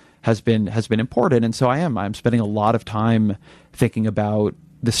feel has been important. And so I'm spending a lot of time thinking about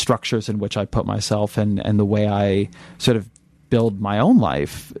the structures in which I put myself and the way I sort of build my own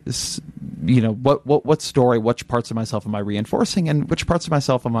life. What story, which parts of myself am I reinforcing, and which parts of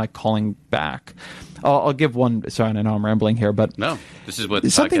myself am I calling back? I'll give one. Sorry, I know I'm rambling here, but no, this is what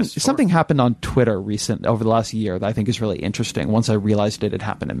something happened on Twitter over the last year that I think is really interesting. Once I realized it had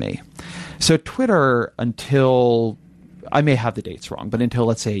happened to me, so Twitter, until I may have the dates wrong, but until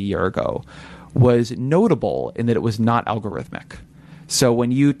let's say a year ago, was notable in that it was not algorithmic. So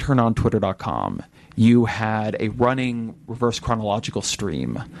when you turn on Twitter.com, you had a running reverse chronological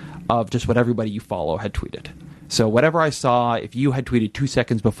stream of just what everybody you follow had tweeted. So whatever I saw, if you had tweeted 2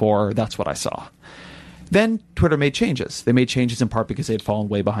 seconds before, that's what I saw. Then Twitter made changes. They made changes in part because they had fallen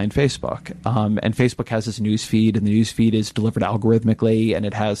way behind Facebook. And Facebook has this news feed, and the news feed is delivered algorithmically, and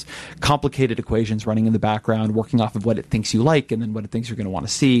it has complicated equations running in the background, working off of what it thinks you like, and then what it thinks you're going to want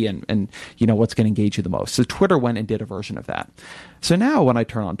to see, and what's going to engage you the most. So Twitter went and did a version of that. So now when I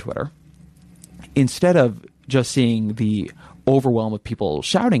turn on Twitter, instead of just seeing the overwhelm of people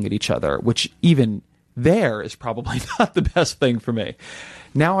shouting at each other, which even there is probably not the best thing for me,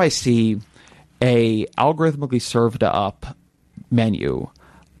 now I see a algorithmically served up menu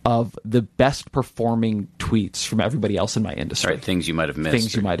of the best performing tweets from everybody else in my industry. Right, things you might have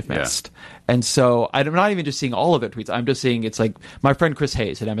missed. Yeah. And so I'm not even just seeing all of their tweets. I'm just seeing, it's like my friend Chris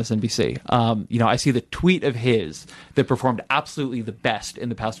Hayes at MSNBC. I see the tweet of his that performed absolutely the best in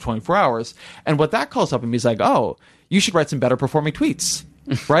the past 24 hours. And what that calls up in me is like, oh, you should write some better performing tweets.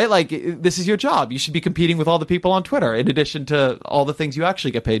 Right? Like, this is your job. You should be competing with all the people on Twitter in addition to all the things you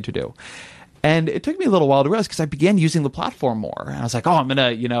actually get paid to do. And it took me a little while to realize, because I began using the platform more. And I was like, oh, I'm going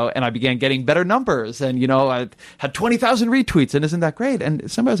to, and I began getting better numbers. And, I had 20,000 retweets, and isn't that great?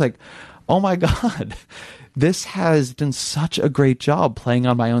 And somebody was like, oh my God, this has done such a great job playing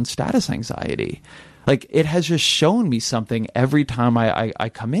on my own status anxiety. Like, it has just shown me something every time I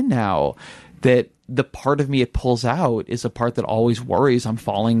come in now, that the part of me it pulls out is a part that always worries I'm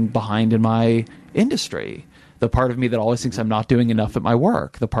falling behind in my industry. The part of me that always thinks I'm not doing enough at my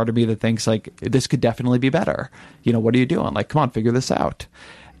work. The part of me that thinks like, this could definitely be better. What are you doing? Like, come on, figure this out.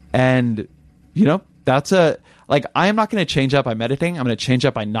 And, that's I am not going to change up by meditating. I'm going to change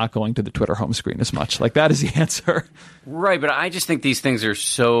up by not going to the Twitter home screen as much. Like, that is the answer. Right. But I just think these things are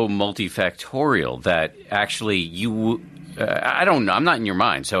so multifactorial that actually I don't know. I'm not in your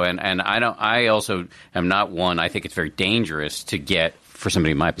mind. So, and I also am not one. I think it's very dangerous for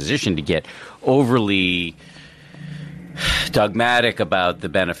somebody in my position to get overly dogmatic about the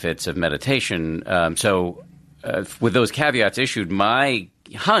benefits of meditation. With those caveats issued, my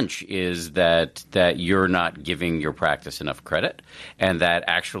hunch is that you're not giving your practice enough credit, and that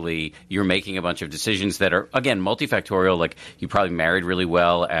actually you're making a bunch of decisions that are, again, multifactorial. Like, you probably married really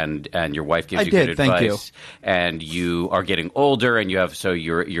well, and your wife gives you good advice, and you are getting older, and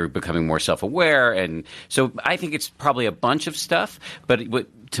you're becoming more self-aware, and so I think it's probably a bunch of stuff. But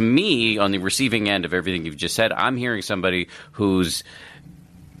to me, on the receiving end of everything you've just said, I'm hearing somebody who's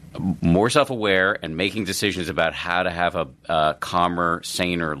more self-aware and making decisions about how to have a calmer,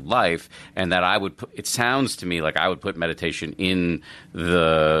 saner life, and that it sounds to me like I would put meditation in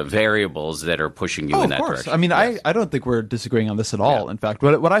the variables that are pushing you in that direction. I mean, yes. I don't think we're disagreeing on this at all. Yeah. In fact,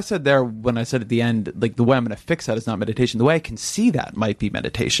 what I said there when I said at the end, like, the way I'm going to fix that is not meditation. The way I can see that might be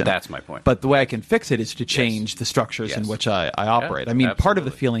meditation. That's my point. But the way I can fix it is to change the structures in which I operate. I mean, absolutely. Part of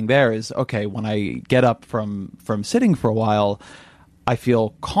the feeling there is, okay, when I get up from sitting for a while, I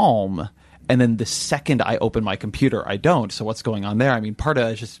feel calm, and then the second I open my computer, I don't. So what's going on there? I mean, part of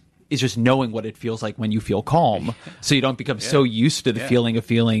it is just knowing what it feels like when you feel calm, so you don't become so used to the feeling of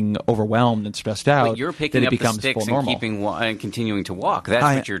feeling overwhelmed and stressed out. But you're picking up the sticks and continuing to walk. That's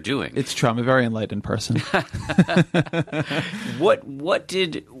what you're doing. It's true. I'm a very enlightened person. What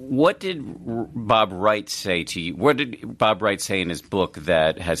did Bob Wright say to you? What did Bob Wright say in his book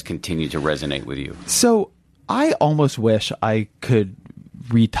that has continued to resonate with you? So I almost wish I could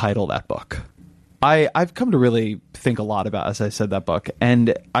retitle that book. I've come to really think a lot about, as I said, that book,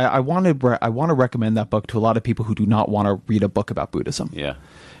 and I want to recommend that book to a lot of people who do not want to read a book about Buddhism. Yeah,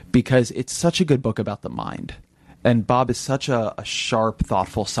 because it's such a good book about the mind, and Bob is such a sharp,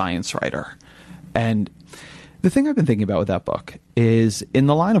 thoughtful science writer. And the thing I've been thinking about with that book is, in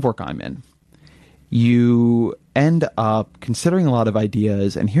the line of work I'm in, you end up considering a lot of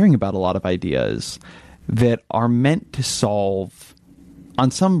ideas and hearing about a lot of ideas that are meant to solve, on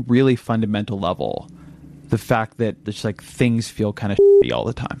some really fundamental level, the fact that just like things feel kind of shitty all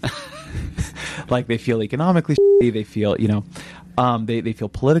the time. Like, they feel economically shitty, they feel, they feel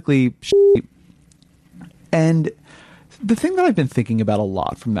politically shitty. And the thing that I've been thinking about a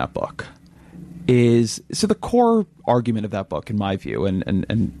lot from that book is, so the core argument of that book, in my view,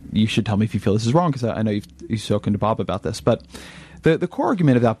 and you should tell me if you feel this is wrong, because I know you've spoken to Bob about this, but the core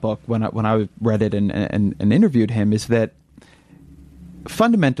argument of that book, when I read it and interviewed him, is that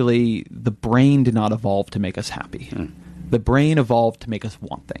fundamentally the brain did not evolve to make us happy. The brain evolved to make us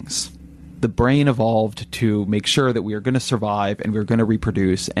want things. The brain evolved to make sure that we are going to survive and we're going to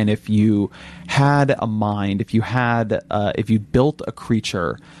reproduce. And if you had a mind, if you built a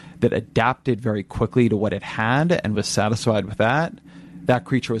creature that adapted very quickly to what it had and was satisfied with that, that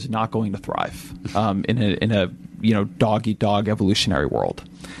creature was not going to thrive in a dog-eat-dog evolutionary world.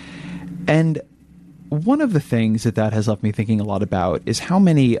 And one of the things that has left me thinking a lot about is how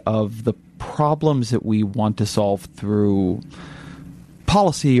many of the problems that we want to solve through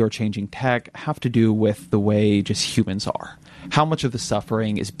policy or changing tech have to do with the way just humans are. How much of the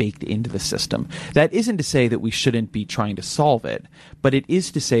suffering is baked into the system. That isn't to say that we shouldn't be trying to solve it, but it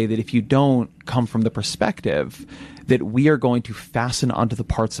is to say that if you don't come from the perspective that we are going to fasten onto the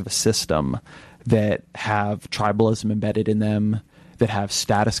parts of a system that have tribalism embedded in them, that have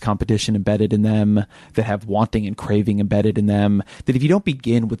status competition embedded in them, that have wanting and craving embedded in them, that if you don't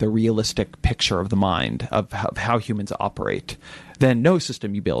begin with a realistic picture of the mind, of how humans operate, then no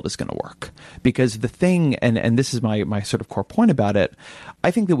system you build is going to work. Because the thing, and this is my sort of core point about it,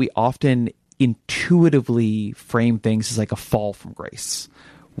 I think that we often intuitively frame things as like a fall from grace.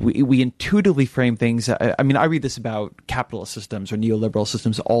 We intuitively frame things. I mean, I read this about capitalist systems or neoliberal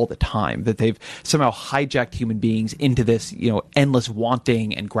systems all the time, that they've somehow hijacked human beings into this, endless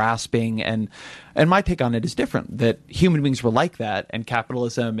wanting and grasping. And my take on it is different, that human beings were like that, and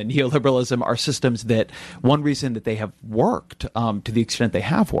capitalism and neoliberalism are systems that one reason that they have worked, to the extent they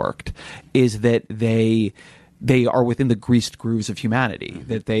have worked, is that they are within the greased grooves of humanity,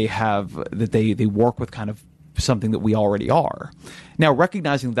 that they work with kind of something that we already are. Now,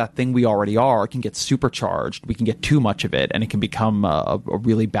 recognizing that thing we already are can get supercharged. We can get too much of it, and it can become a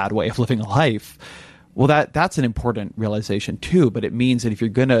really bad way of living a life. Well, that's an important realization too, but it means that if you're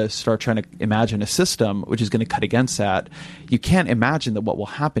going to start trying to imagine a system which is going to cut against that, you can't imagine that what will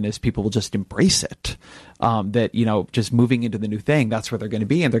happen is people will just embrace it. That, just moving into the new thing, that's where they're going to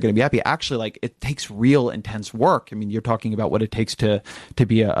be and they're going to be happy. Actually, like, it takes real intense work. I mean, you're talking about what it takes to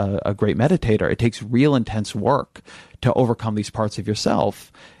be a great meditator. It takes real intense work to overcome these parts of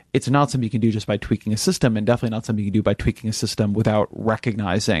yourself. It's not something you can do just by tweaking a system, and definitely not something you can do by tweaking a system without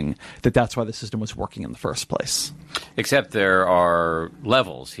recognizing that that's why the system was working in the first place. Except there are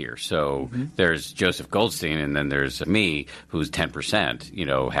levels here. So there's Joseph Goldstein, and then there's me, who's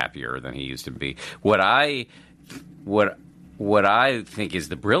 10%, happier than he used to be. What I think is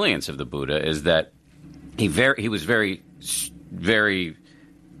the brilliance of the Buddha is that he was very, very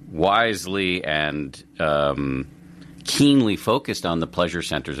wisely and keenly focused on the pleasure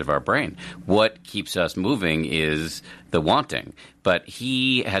centers of our brain. What keeps us moving is the wanting. But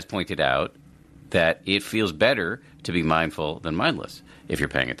he has pointed out that it feels better to be mindful than mindless if you're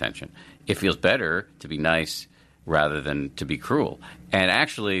paying attention. It feels better to be nice rather than to be cruel. And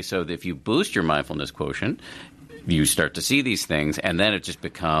actually, so if you boost your mindfulness quotient, you start to see these things, and then it just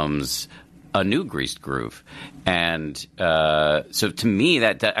becomes a new greased groove. And so to me,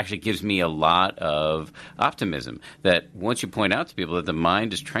 that actually gives me a lot of optimism that once you point out to people that the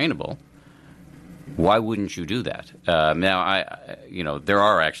mind is trainable, why wouldn't you do that? Now, there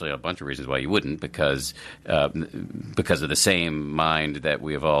are actually a bunch of reasons why you wouldn't, because of the same mind that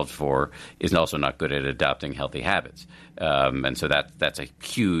we evolved for is also not good at adopting healthy habits. And so that's a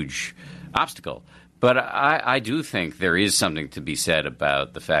huge obstacle. But I do think there is something to be said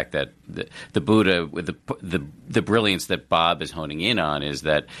about the fact that the Buddha, with the brilliance that Bob is honing in on, is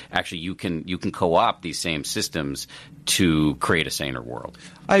that actually you can co-opt these same systems to create a saner world.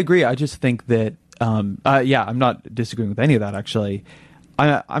 I agree. I just think that, I'm not disagreeing with any of that, actually.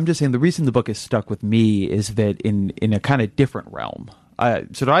 I'm just saying the reason the book is stuck with me is that in a kind of different realm.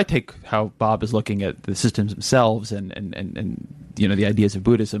 So I take how Bob is looking at the systems themselves and the ideas of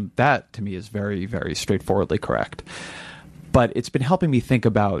Buddhism. That to me is very, very straightforwardly correct. But it's been helping me think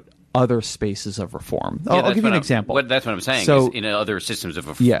about other spaces of reform. I'll give you an example. That's what I'm saying. So, in other systems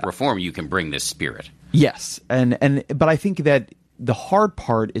of reform, you can bring this spirit. Yes, but I think that the hard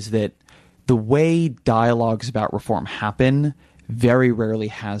part is that the way dialogues about reform happen very rarely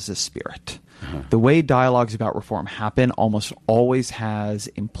has this spirit. The way dialogues about reform happen almost always has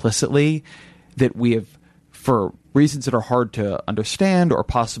implicitly that we have, for reasons that are hard to understand or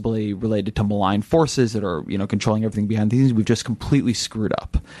possibly related to malign forces that are, controlling everything behind the scenes, we've just completely screwed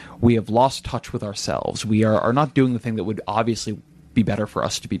up. We have lost touch with ourselves. We are not doing the thing that would obviously be better for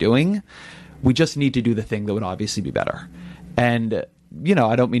us to be doing. We just need to do the thing that would obviously be better. And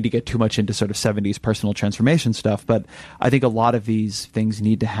I don't mean to get too much into sort of 70s personal transformation stuff, but I think a lot of these things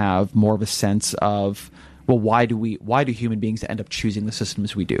need to have more of a sense of, well, why do human beings end up choosing the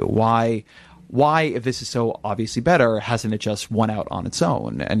systems we do? Why, if this is so obviously better, hasn't it just won out on its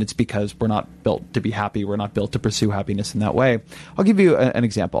own? And it's because we're not built to be happy. We're not built to pursue happiness in that way. I'll give you an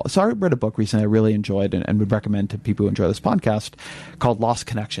example. So I read a book recently I really enjoyed and would recommend to people who enjoy this podcast called Lost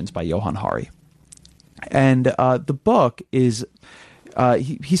Connections by Johann Hari. And the book is...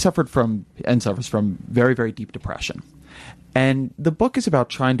 he suffered from and suffers from very, very deep depression. And the book is about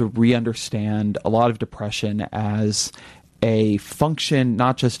trying to re-understand a lot of depression as a function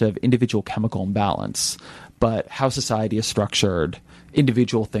not just of individual chemical imbalance, but how society is structured,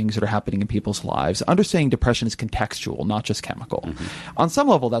 individual things that are happening in people's lives. Understanding depression is contextual, not just chemical. On some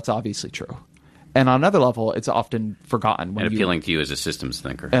level, that's obviously true. And on another level, it's often forgotten. And appealing to you as a systems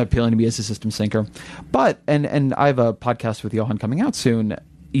thinker. Appealing to me as a systems thinker. But, and I have a podcast with Johan coming out soon,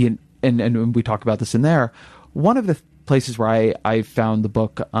 and we talk about this in there. One of the places where I found the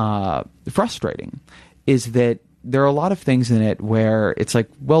book frustrating is that there are a lot of things in it where it's like,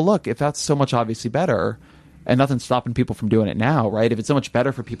 well, look, if that's so much obviously better, and nothing's stopping people from doing it now, right? If it's so much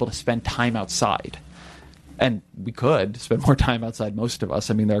better for people to spend time outside, and we could spend more time outside, most of us.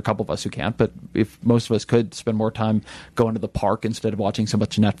 I mean, there are a couple of us who can't, but if most of us could spend more time going to the park instead of watching so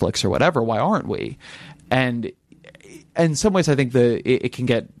much Netflix or whatever, why aren't we? And in some ways, I think it can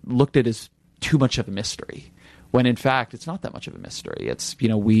get looked at as too much of a mystery, when in fact, it's not that much of a mystery. It's,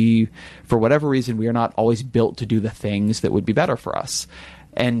 we, for whatever reason, we are not always built to do the things that would be better for us.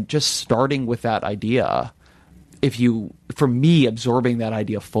 And just starting with that idea, for me, absorbing that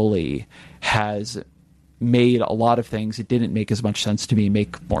idea fully has made a lot of things that didn't make as much sense to me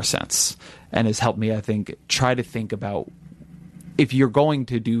make more sense, and has helped me, I think, try to think about if you're going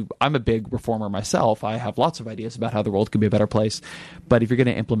to do, I'm a big reformer myself. I have lots of ideas about how the world could be a better place, but if you're going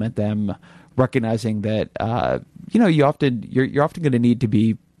to implement them, recognizing that you're often going to need to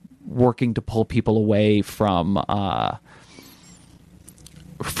be working to pull people away from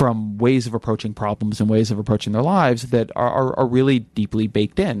ways of approaching problems and ways of approaching their lives that are really deeply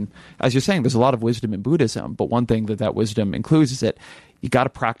baked in. As you're saying, there's a lot of wisdom in Buddhism, but one thing that wisdom includes is that you got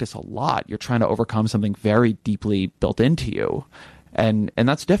to practice a lot. You're trying to overcome something very deeply built into you. And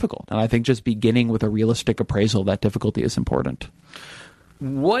that's difficult. And I think just beginning with a realistic appraisal of that difficulty is important.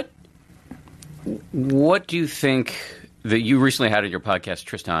 What do you think that you recently had on your podcast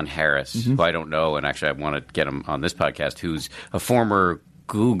Tristan Harris, who I don't know, and actually I want to get him on this podcast, who's a former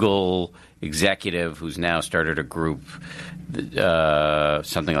Google executive who's now started a group,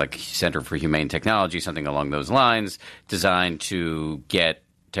 something like Center for Humane Technology, something along those lines, designed to get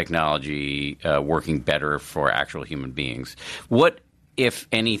technology working better for actual human beings. What, if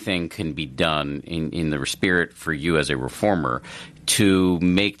anything, can be done in the spirit for you as a reformer to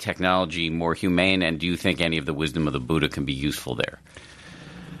make technology more humane? And do you think any of the wisdom of the Buddha can be useful there?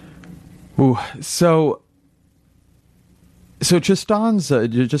 Ooh, so Tristan's,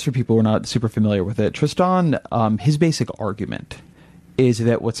 just for people who are not super familiar with it, Tristan, his basic argument is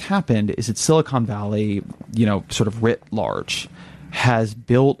that what's happened is that Silicon Valley, sort of writ large, has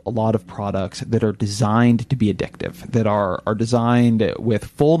built a lot of products that are designed to be addictive, that are designed with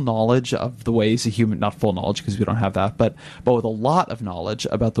full knowledge of the ways a human, not full knowledge because we don't have that, but with a lot of knowledge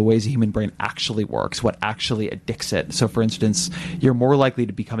about the ways the human brain actually works, what actually addicts it. So for instance, you're more likely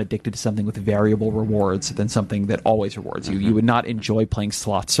to become addicted to something with variable rewards than something that always rewards you. You would not enjoy playing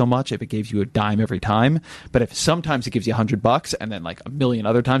slots so much if it gives you a dime every time, but if sometimes it gives you $100 and then like a million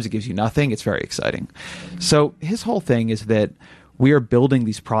other times it gives you nothing, it's very exciting. So his whole thing is that we are building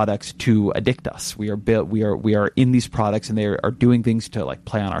these products to addict us. We are in these products, and they are doing things to like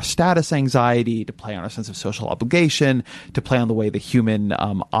play on our status anxiety, to play on our sense of social obligation, to play on the way the human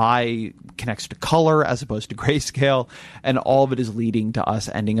eye connects to color as opposed to grayscale, and all of it is leading to us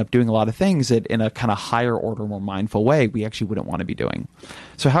ending up doing a lot of things that, in a kind of higher order, more mindful way, we actually wouldn't want to be doing.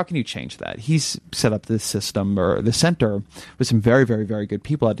 So how can you change that? He's set up this system, or the center, with some very, very, very good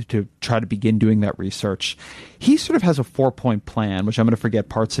people to try to begin doing that research. He sort of has a 4-point plan, which I'm going to forget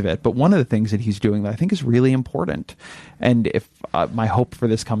parts of it, but one of the things that he's doing that I think is really important, and if my hope for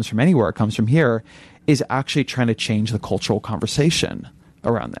this comes from anywhere, it comes from here, is actually trying to change the cultural conversation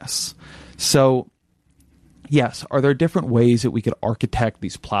around this. So yes, are there different ways that we could architect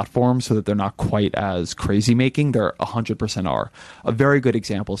these platforms so that they're not quite as crazy making? There 100% are. A very good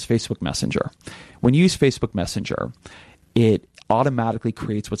example is Facebook Messenger. When you use Facebook Messenger, it automatically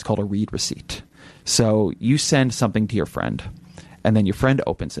creates what's called a read receipt. So you send something to your friend, and then your friend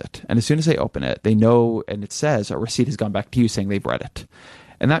opens it. And as soon as they open it, they know, and it says a receipt has gone back to you saying they've read it.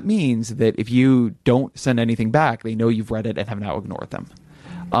 And that means that if you don't send anything back, they know you've read it and have now ignored them.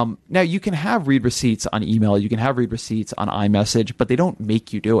 Now, you can have read receipts on email, you can have read receipts on iMessage, but they don't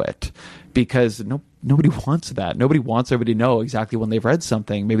make you do it because nobody wants that. Nobody wants everybody to know exactly when they've read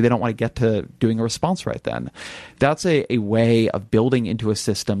something. Maybe they don't want to get to doing a response right then. That's a way of building into a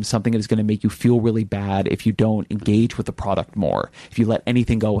system something that is going to make you feel really bad if you don't engage with the product more, if you let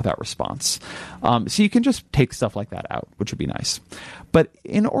anything go without response. So you can just take stuff like that out, which would be nice. But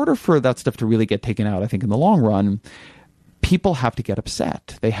in order for that stuff to really get taken out, I think in the long run, people have to get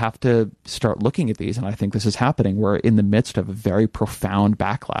upset. They have to start looking at these, and I think this is happening. We're in the midst of a very profound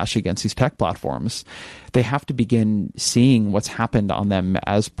backlash against these tech platforms. They have to begin seeing what's happened on them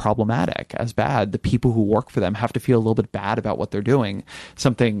as problematic, as bad. The people who work for them have to feel a little bit bad about what they're doing.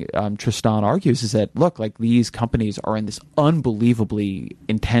 Something Tristan argues is that, look, like these companies are in this unbelievably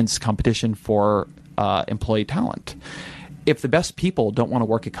intense competition for employee talent. If the best people don't want to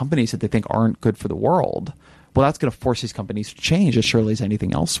work at companies that they think aren't good for the world, well, that's going to force these companies to change as surely as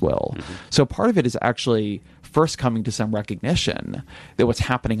anything else will. Mm-hmm. So part of it is actually first coming to some recognition that what's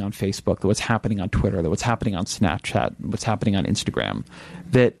happening on Facebook, that what's happening on Twitter, that what's happening on Snapchat, what's happening on Instagram,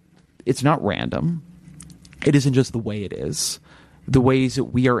 that it's not random. It isn't just the way it is. The ways that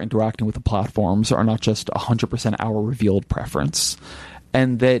we are interacting with the platforms are not just 100% our revealed preference.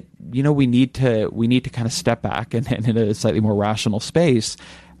 And that, we need to kind of step back and in a slightly more rational space,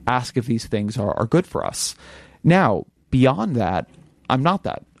 ask if these things are good for us. Now, beyond that, I'm not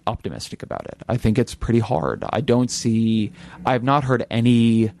that optimistic about it. I think it's pretty hard. I've not heard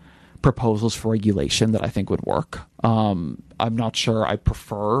any proposals for regulation that I think would work. I'm not sure I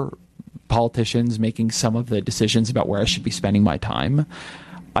prefer politicians making some of the decisions about where I should be spending my time.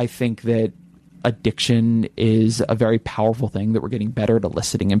 I think that addiction is a very powerful thing, that we're getting better at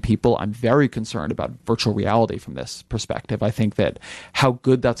eliciting in people. I'm very concerned about virtual reality from this perspective. I think that how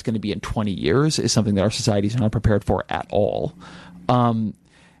good that's going to be in 20 years is something that our society is not prepared for at all.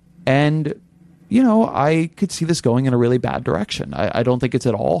 And, you know, I could see this going in a really bad direction. I don't think it's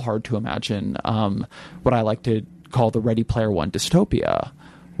at all hard to imagine what I like to call the Ready Player One dystopia,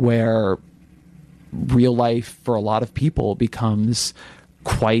 where real life for a lot of people becomes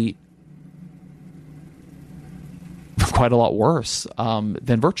quite a lot worse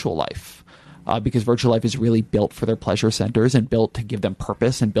than virtual life, because virtual life is really built for their pleasure centers and built to give them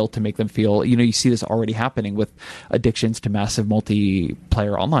purpose and built to make them feel, you know, you see this already happening with addictions to massive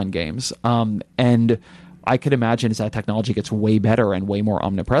multiplayer online games. And I could imagine as that technology gets way better and way more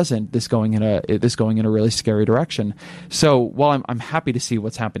omnipresent, this going in a really scary direction. So while I'm happy to see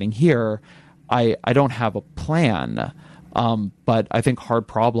what's happening here, I don't have a plan, but I think hard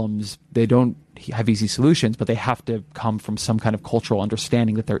problems, they don't have easy solutions, but they have to come from some kind of cultural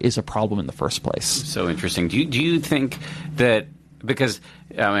understanding that there is a problem in the first place. So interesting. Do you think that, because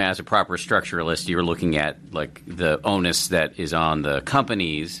I mean, as a proper structuralist, you're looking at like the onus that is on the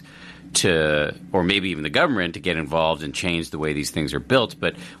companies to, or maybe even the government, to get involved and change the way these things are built.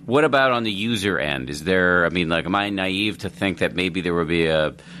 But what about on the user end? Is there, I mean, like, am I naive to think that maybe there would be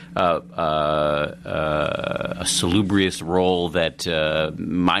a salubrious role that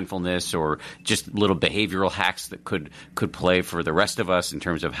mindfulness or just little behavioral hacks that could play for the rest of us in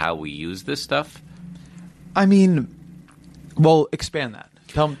terms of how we use this stuff? I mean, well, expand that.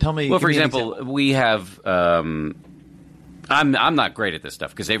 Tell me. Well, for example, we have. I'm not great at this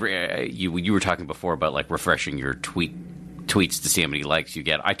stuff because you were talking before about like refreshing your tweets to see how many likes you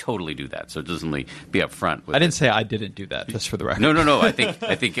get. I totally do that, so it doesn't really be up front with I didn't say I didn't do that, just for the record. No. I think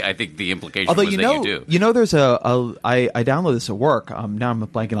the implication was that you do. You know, there's I downloaded this at work. Now I'm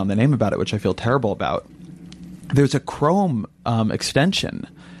blanking on the name about it, which I feel terrible about. There's a Chrome extension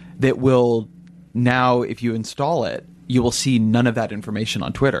that will now, if you install it, you will see none of that information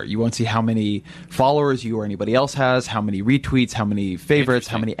on Twitter. You won't see how many followers you or anybody else has, how many retweets, how many favorites,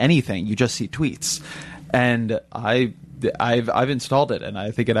 how many anything. You just see tweets. And I've installed it, and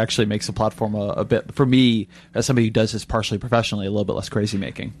I think it actually makes the platform a bit, for me, as somebody who does this partially professionally, a little bit less crazy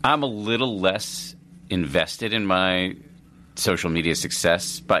making. I'm a little less invested in my social media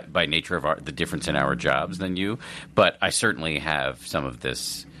success by nature of the difference in our jobs than you, but I certainly have some of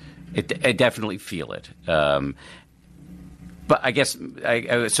this. I definitely feel it. But I guess,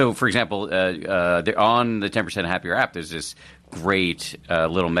 so for example, on the 10% Happier app, there's this great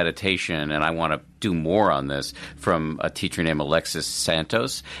little meditation, and I want to do more on this, from a teacher named Alexis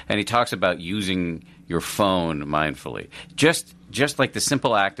Santos. And he talks about using your phone mindfully. Just like the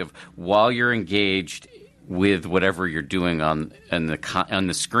simple act of, while you're engaged with whatever you're doing on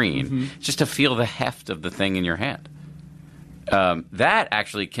the screen, just to feel the heft of the thing in your hand. That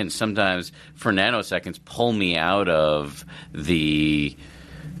actually can sometimes, for nanoseconds, pull me out of the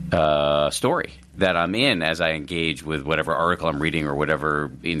story that I'm in as I engage with whatever article I'm reading or whatever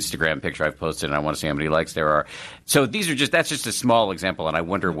Instagram picture I've posted, and I want to see how many likes there are. So that's just a small example, and I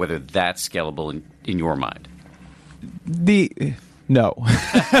wonder whether that's scalable in your mind. No.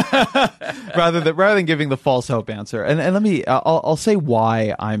 rather than giving the false hope answer, and let me, I'll say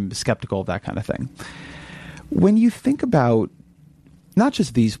why I'm skeptical of that kind of thing. When you think about not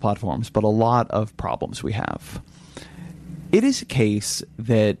just these platforms, but a lot of problems we have, it is a case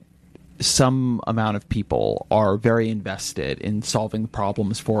that some amount of people are very invested in solving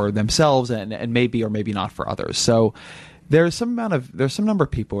problems for themselves and maybe or maybe not for others. So there's some number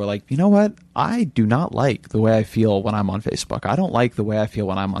of people who are like, you know what? I do not like the way I feel when I'm on Facebook. I don't like the way I feel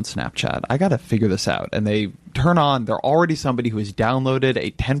when I'm on Snapchat. I got to figure this out. And they turn on, they're already somebody who has downloaded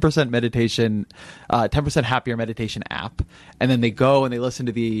a 10% meditation, 10% Happier meditation app. And then they go and they listen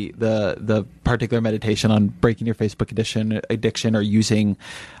to the particular meditation on breaking your Facebook addiction or using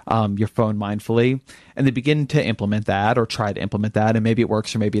your phone mindfully. And they begin to implement that or try to implement that. And maybe it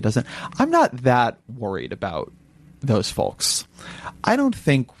works or maybe it doesn't. I'm not that worried about those folks. I don't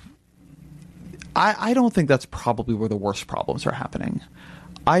think that's probably where the worst problems are happening.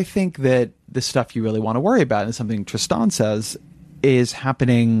 I think that the stuff you really want to worry about, and something Tristan says, is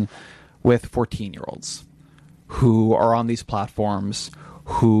happening with 14-year-olds who are on these platforms,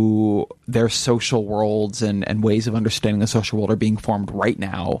 who their social worlds and ways of understanding the social world are being formed right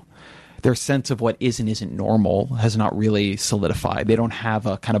now. Their sense of what is and isn't normal has not really solidified. They don't have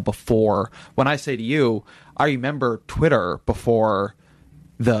a kind of before. When I say to you, I remember Twitter before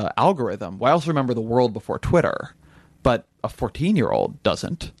the algorithm. Well, I also remember the world before Twitter, but a 14-year-old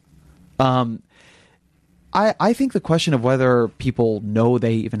doesn't. I think the question of whether people know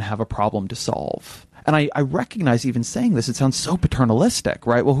they even have a problem to solve. And I recognize even saying this, it sounds so paternalistic,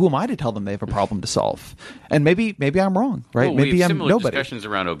 right? Well, who am I to tell them they have a problem to solve? And maybe I'm wrong, right? Well, maybe we have I'm similar nobody. discussions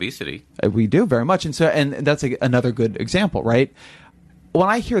around obesity. We do very much, and that's another good example, right? When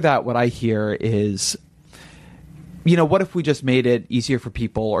I hear that, what I hear is, what if we just made it easier for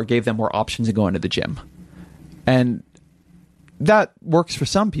people or gave them more options to go into the gym? And that works for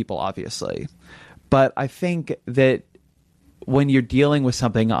some people, obviously, but I think that when you're dealing with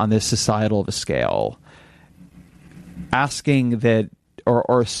something on this societal of a scale, asking that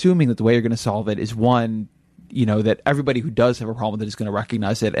or assuming that the way you're going to solve it is one, that everybody who does have a problem with it is going to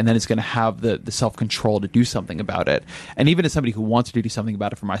recognize it and then it's going to have the self-control to do something about it. And even as somebody who wants to do something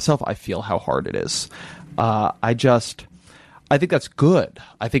about it for myself, I feel how hard it is. I think that's good.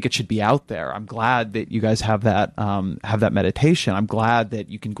 I think it should be out there. I'm glad that you guys have that meditation. I'm glad that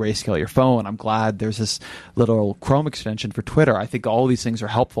you can grayscale your phone. I'm glad there's this little Chrome extension for Twitter. I think all of these things are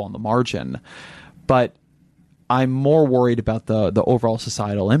helpful on the margin, but I'm more worried about the overall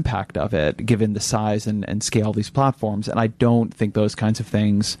societal impact of it, given the size and scale of these platforms. And I don't think those kinds of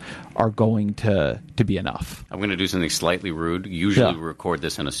things are going to be enough. I'm going to do something slightly rude. Usually we record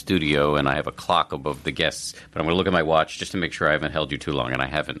this in a studio, and I have a clock above the guests. But I'm going to look at my watch just to make sure I haven't held you too long, and I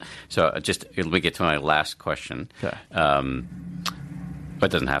haven't. So let me get to my last question. Okay. It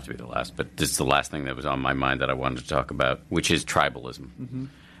doesn't have to be the last, but this is the last thing that was on my mind that I wanted to talk about, which is tribalism. Mm-hmm.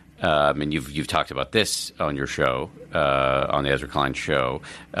 And you've talked about this on your show, on the Ezra Klein show,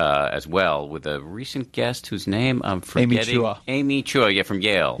 as well, with a recent guest whose name I'm forgetting. Amy Chua, from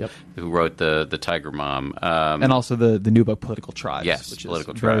Yale, who wrote the Tiger Mom. And also the new book, Political Tribes, which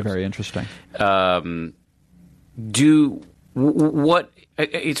Political is Tribes. very, very interesting.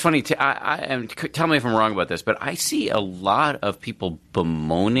 It's funny, tell me if I'm wrong about this, but I see a lot of people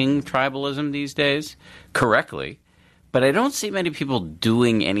bemoaning tribalism these days, correctly. But I don't see many people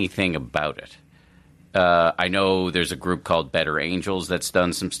doing anything about it. I know there's a group called Better Angels that's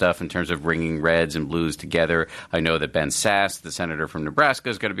done some stuff in terms of bringing reds and blues together. I know that Ben Sasse, the senator from Nebraska,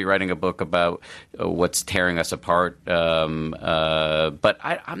 is going to be writing a book about what's tearing us apart. But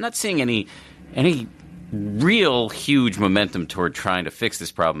I'm not seeing any real huge momentum toward trying to fix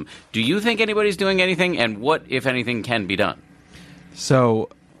this problem. Do you think anybody's doing anything? And what, if anything, can be done? So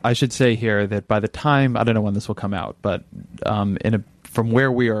I should say here that by the time, I don't know when this will come out, but from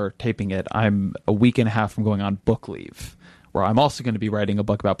where we are taping it, I'm a week and a half from going on book leave, where I'm also going to be writing a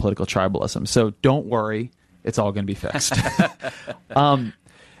book about political tribalism. So don't worry, it's all going to be fixed.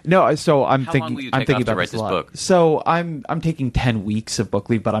 No, so I'm How thinking. long will you I'm take thinking off to about write this a this lot. book? So I'm taking 10 weeks of book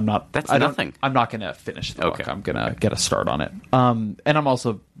leave, but I'm not. That's nothing. nothing. I'm not going to finish the Okay. book. I'm going to get a start on it. And I'm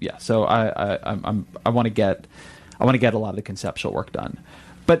also So I want to get a lot of the conceptual work done.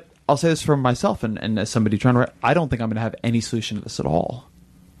 But I'll say this for myself and as somebody trying to write, I don't think I'm going to have any solution to this at all.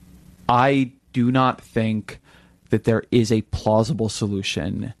 I do not think that there is a plausible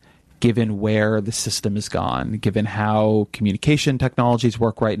solution given where the system has gone, given how communication technologies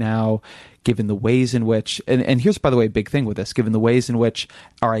work right now, given the ways in which, and here's, by the way, a big thing with this, given the ways in which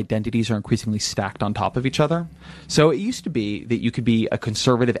our identities are increasingly stacked on top of each other. So it used to be that you could be a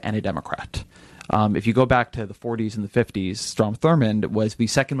conservative and a Democrat. If you go back to the 40s and the 50s, Strom Thurmond was the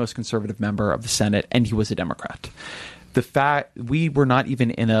second most conservative member of the Senate, and he was a Democrat. The fact we were not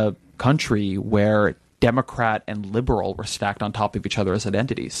even in a country where Democrat and liberal were stacked on top of each other as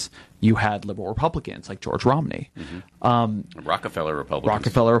identities. You had liberal Republicans like George Romney. Rockefeller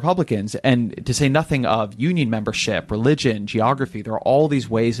Republicans. And to say nothing of union membership, religion, geography, there are all these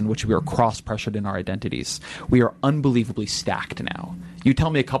ways in which we are cross-pressured in our identities. We are unbelievably stacked now. You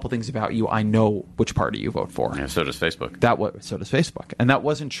tell me a couple things about you, I know which party you vote for. Yeah, so does Facebook. So does Facebook. And that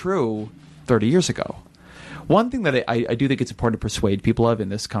wasn't true 30 years ago. One thing that I do think it's important to persuade people of in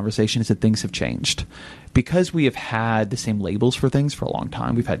this conversation is that things have changed. Because we have had the same labels for things for a long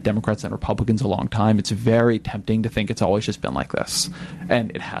time, we've had Democrats and Republicans a long time, it's very tempting to think it's always just been like this.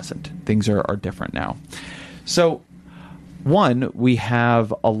 And it hasn't. Things are different now. So, one, we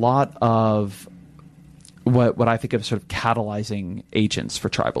have a lot of what I think of as sort of catalyzing agents for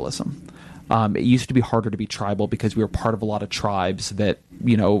tribalism. It used to be harder to be tribal because we were part of a lot of tribes that,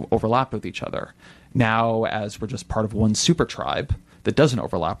 overlap with each other. Now, as we're just part of one super tribe that doesn't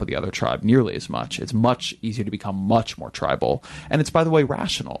overlap with the other tribe nearly as much, it's much easier to become much more tribal. And it's, by the way,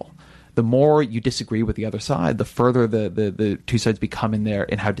 rational. The more you disagree with the other side, the further the two sides become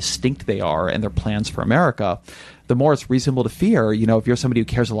in how distinct they are and their plans for America, the more it's reasonable to fear, if you're somebody who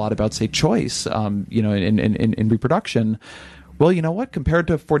cares a lot about, say, choice, in reproduction, well, you know what? Compared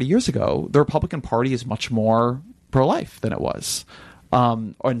to 40 years ago, the Republican Party is much more pro-life than it was.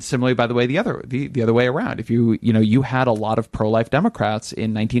 And similarly, by the way, the other way around. If you had a lot of pro-life Democrats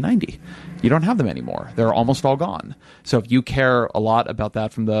in 1990, you don't have them anymore. They're almost all gone. So if you care a lot about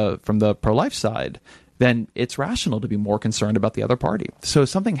that from the pro-life side, then it's rational to be more concerned about the other party. So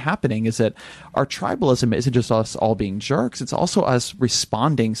something happening is that our tribalism isn't just us all being jerks. It's also us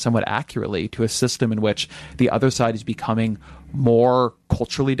responding somewhat accurately to a system in which the other side is becoming more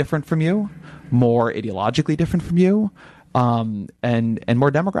culturally different from you, more ideologically different from you, and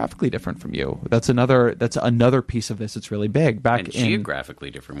more demographically different from you. That's another piece of this that's really big. And geographically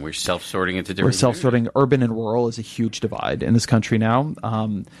different. We're self-sorting into different. We're self-sorting. Urban and rural is a huge divide in this country now.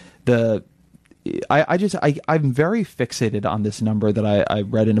 I'm very fixated on this number that I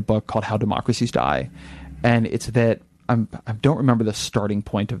read in a book called How Democracies Die, and it's that I don't remember the starting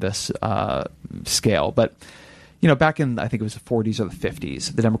point of this scale, but back in, I think it was the 40s or the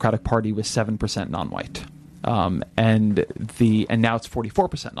 50s, the Democratic Party was 7% non-white, and now it's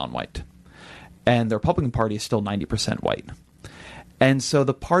 44% non-white, and the Republican Party is still 90% white. And so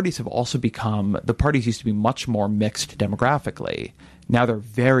the parties used to be much more mixed demographically. Now they're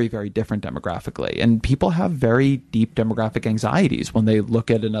very, very different demographically. And people have very deep demographic anxieties when they look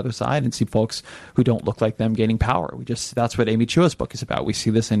at another side and see folks who don't look like them gaining power. That's what Amy Chua's book is about. We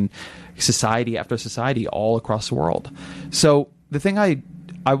see this in society after society all across the world. So the thing I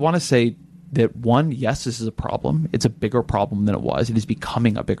want to say that, one, yes, this is a problem. It's a bigger problem than it was. It is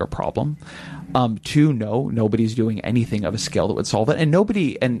becoming a bigger problem. Two, no, nobody's doing anything of a scale that would solve it. And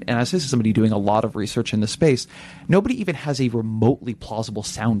nobody, and as this is somebody doing a lot of research in this space, nobody even has a remotely plausible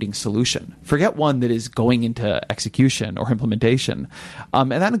sounding solution. Forget one that is going into execution or implementation.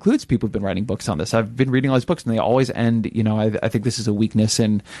 And that includes people who've been writing books on this. I've been reading all these books and they always end, I think this is a weakness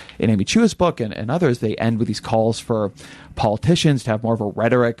in Amy Chua's book and others. They end with these calls for politicians to have more of a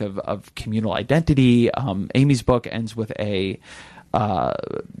rhetoric of communal identity. Amy's book ends with an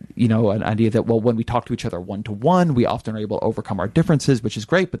idea that, well, when we talk to each other one-to-one, we often are able to overcome our differences, which is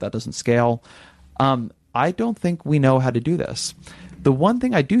great, but that doesn't scale. I don't think we know how to do this. The one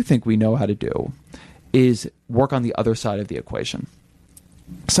thing I do think we know how to do is work on the other side of the equation.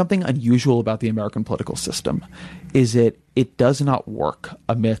 Something unusual about the American political system is that it does not work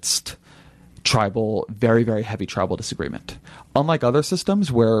amidst very, very heavy tribal disagreement. Unlike other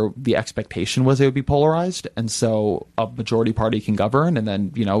systems where the expectation was they would be polarized, and so a majority party can govern, and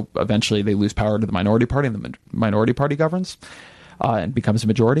then, eventually they lose power to the minority party, and the minority party governs and becomes a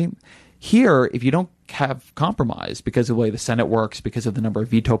majority. Here, if you don't have compromise because of the way the Senate works, because of the number of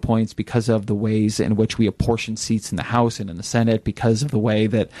veto points, because of the ways in which we apportion seats in the House and in the Senate, because of the way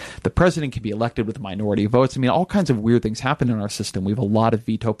that the president can be elected with a minority of votes. I mean, all kinds of weird things happen in our system. We have a lot of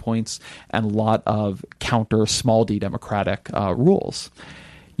veto points and a lot of counter small d democratic rules.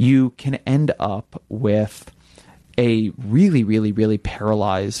 You can end up with a really, really, really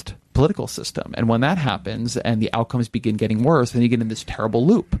paralyzed political system. And when that happens and the outcomes begin getting worse, then you get in this terrible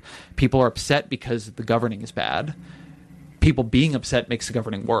loop. People are upset because the governing is bad. People being upset makes the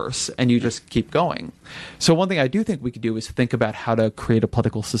governing worse, and you just keep going. So one thing I do think we could do is think about how to create a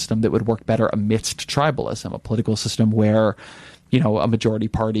political system that would work better amidst tribalism, a political system where a majority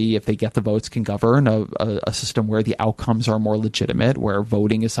party, if they get the votes, can govern, a system where the outcomes are more legitimate, where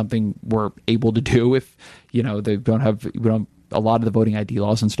voting is something we're able to do if, they don't a lot of the voting ID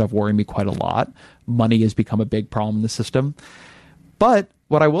laws and stuff worry me quite a lot. Money has become a big problem in the system. But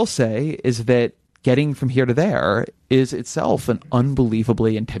what I will say is that getting from here to there is itself an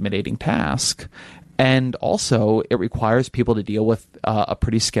unbelievably intimidating task. And also, it requires people to deal with a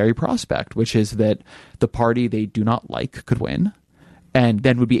pretty scary prospect, which is that the party they do not like could win, and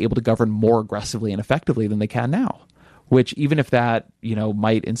then would be able to govern more aggressively and effectively than they can now. Which, even if that,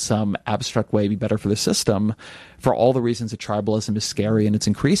 might in some abstract way be better for the system, for all the reasons that tribalism is scary and it's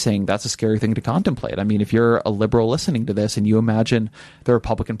increasing, that's a scary thing to contemplate. I mean, if you're a liberal listening to this and you imagine the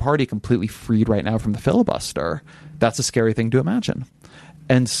Republican Party completely freed right now from the filibuster, that's a scary thing to imagine.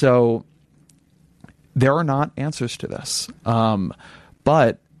 And so there are not answers to this.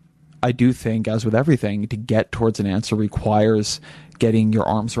 But I do think, as with everything, to get towards an answer requires getting your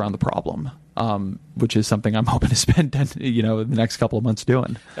arms around the problem. Which is something I'm hoping to spend, the next couple of months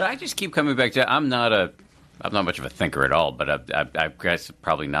doing. But I just keep coming back to I'm not much of a thinker at all, but I guess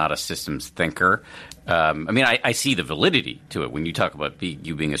probably not a systems thinker. I see the validity to it when you talk about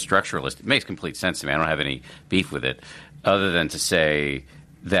you being a structuralist. It makes complete sense to me. I don't have any beef with it, other than to say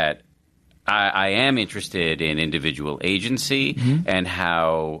that I am interested in individual agency and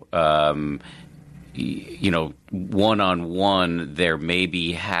how one-on-one, there may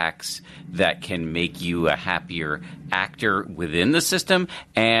be hacks that can make you a happier actor within the system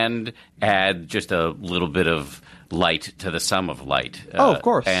and add just a little bit of light to the sum of light. Oh, of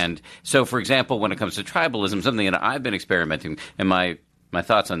course. And so, for example, when it comes to tribalism, something that I've been experimenting, and my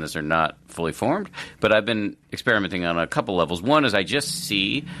thoughts on this are not fully formed, but I've been experimenting on a couple levels. One is I just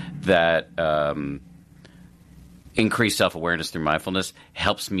see that increased self-awareness through mindfulness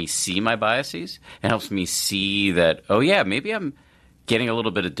helps me see my biases and helps me see that, oh, yeah, maybe I'm getting a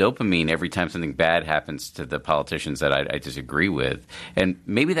little bit of dopamine every time something bad happens to the politicians that I disagree with. And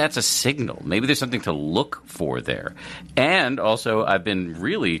maybe that's a signal. Maybe there's something to look for there. And also, I've been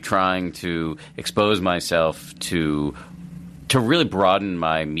really trying to expose myself to really broaden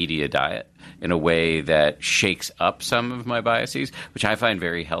my media diet in a way that shakes up some of my biases, which I find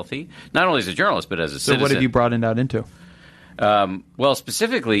very healthy, not only as a journalist, but as a citizen. So what have you broadened out into? Well,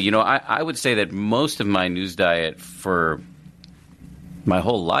 specifically, I would say that most of my news diet for my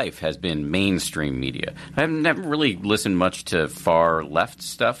whole life has been mainstream media. I've never really listened much to far left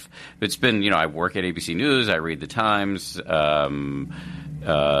stuff. It's been, I work at ABC News, I read the Times, the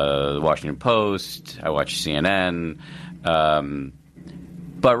Washington Post, I watch CNN.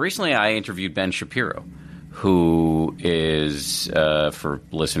 But recently I interviewed Ben Shapiro, who is, for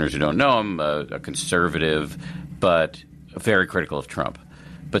listeners who don't know him, a conservative, but very critical of Trump,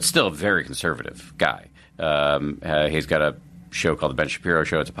 but still a very conservative guy. He's got a show called The Ben Shapiro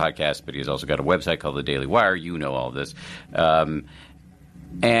Show. It's a podcast, but he's also got a website called The Daily Wire. You know all this.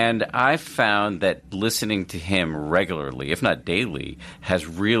 And I found that listening to him regularly, if not daily, has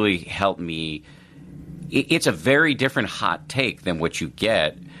really helped me. It's a very different hot take than what you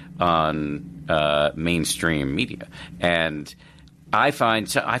get on mainstream media. And I find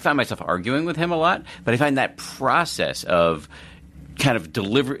myself arguing with him a lot, but I find that process of kind of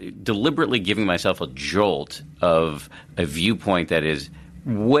deliberately giving myself a jolt of a viewpoint that is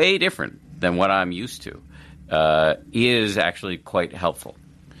way different than what I'm used to is actually quite helpful.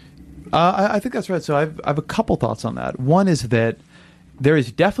 I think that's right. So I have a couple thoughts on that. One is that there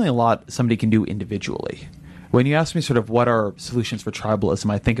is definitely a lot somebody can do individually. When you ask me sort of what are solutions for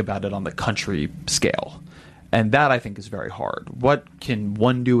tribalism, I think about it on the country scale. And that, I think, is very hard. What can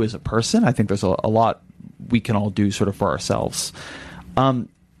one do as a person? I think there's a lot we can all do sort of for ourselves.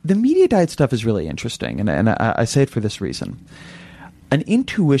 The media diet stuff is really interesting, and I say it for this reason. An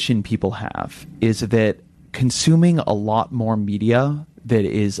intuition people have is that consuming a lot more media that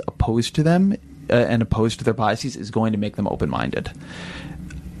is opposed to them and opposed to their biases is going to make them open-minded.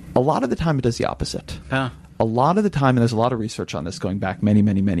 A lot of the time it does the opposite. A lot of the time, and there's a lot of research on this going back many,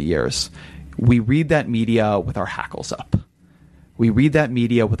 many, many years, we read that media with our hackles up. We read that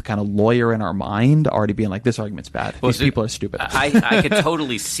media with kind of lawyer in our mind already being like, this argument's bad. These people are stupid. I could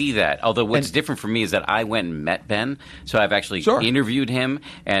totally see that. Although what's different for me is that I went and met Ben. So I've actually interviewed him,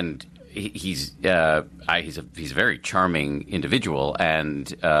 and he's a very charming individual,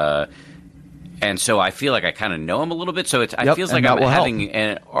 and so I feel like I kind of know him a little bit. So it feels like I'm having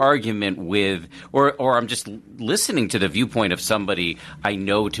an argument with, or I'm just listening to the viewpoint of somebody I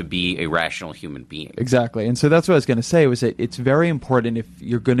know to be a rational human being. Exactly. And so that's what I was going to say, was that it's very important, if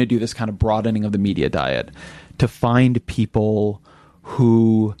you're going to do this kind of broadening of the media diet, to find people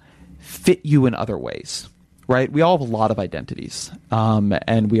who fit you in other ways. Right? We all have a lot of identities,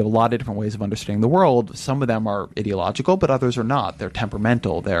 and we have a lot of different ways of understanding the world. Some of them are ideological, but others are not. They're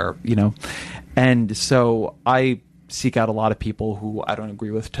temperamental. And so I seek out a lot of people who I don't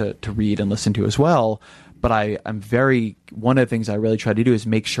agree with to read and listen to as well. But one of the things I really try to do is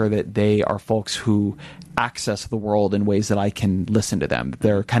make sure that they are folks who access the world in ways that I can listen to them.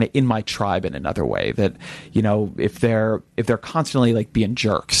 They're kind of in my tribe in another way. That, if they're constantly like being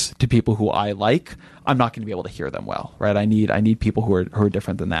jerks to people who I like, I'm not going to be able to hear them well, right? I need people who are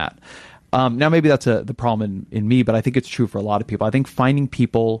different than that. Now, maybe that's the problem in me, but I think it's true for a lot of people. I think finding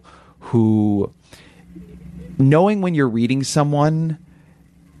people who, knowing when you're reading someone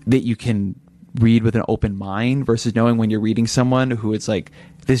that you can read with an open mind versus knowing when you're reading someone who it's like,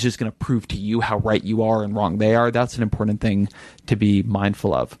 this is just going to prove to you how right you are and wrong they are. That's an important thing to be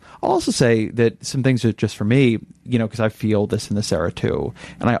mindful of. I'll also say that some things are just for me, because I feel this in this era too.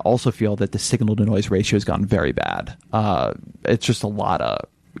 And I also feel that the signal to noise ratio has gotten very bad. It's just a lot of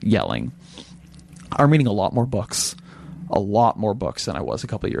yelling. I'm reading a lot more books than I was a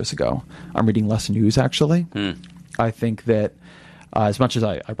couple of years ago. I'm reading less news, actually. I think that as much as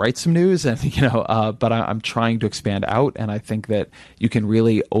I write some news, and but I'm trying to expand out, and I think that you can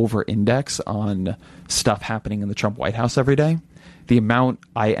really over-index on stuff happening in the Trump White House every day. the amount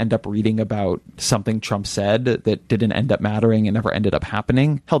I end up reading about something Trump said that didn't end up mattering and never ended up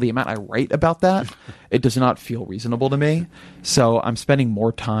happening, hell, the amount I write about that, it does not feel reasonable to me. So I'm spending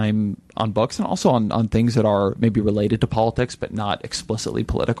more time on books and also on things that are maybe related to politics, but not explicitly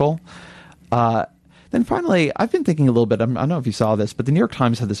political. Then finally, I've been thinking a little bit, I don't know if you saw this, but the New York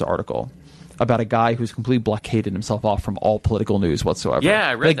Times had this article about a guy who's completely blockaded himself off from all political news whatsoever. Yeah,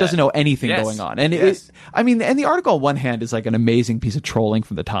 I read that. Doesn't know anything Yes. going on. And Yes. and the article on one hand is like an amazing piece of trolling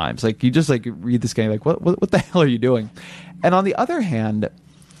from the Times. Like, you just like read this guy like, what the hell are you doing? And on the other hand,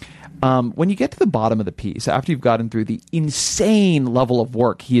 when you get to the bottom of the piece, after you've gotten through the insane level of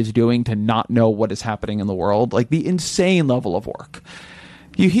work he is doing to not know what is happening in the world, like the insane level of work,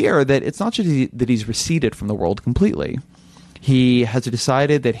 you hear that it's not just that he's receded from the world completely. He has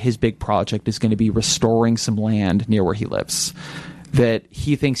decided that his big project is going to be restoring some land near where he lives, that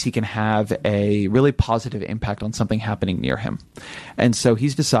he thinks he can have a really positive impact on something happening near him. And so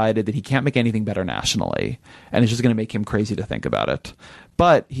he's decided that he can't make anything better nationally, and it's just going to make him crazy to think about it.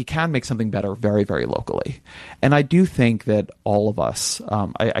 But he can make something better very, very locally. And I do think that all of us,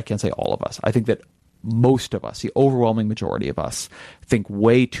 I can't say all of us, I think that most of us, the overwhelming majority of us, think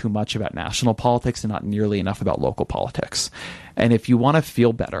way too much about national politics and not nearly enough about local politics. And if you want to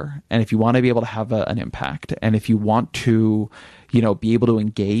feel better, and if you want to be able to have an impact, and if you want to, be able to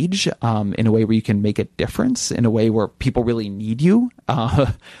engage in a way where you can make a difference, in a way where people really need you,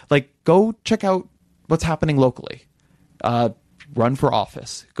 go check out what's happening locally. Run for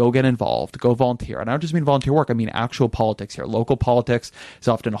office, go get involved, go volunteer. And I don't just mean volunteer work, I mean actual politics here. Local politics is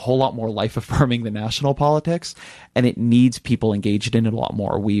often a whole lot more life-affirming than national politics, and it needs people engaged in it a lot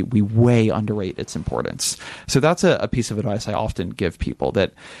more. We way underrate its importance. So that's a piece of advice I often give people,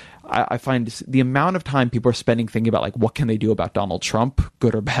 that I find the amount of time people are spending thinking about, like, what can they do about Donald Trump,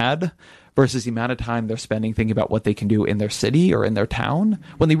 good or bad, versus the amount of time they're spending thinking about what they can do in their city or in their town,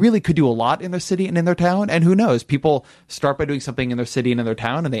 when they really could do a lot in their city and in their town. And who knows, people start by doing something in their city and in their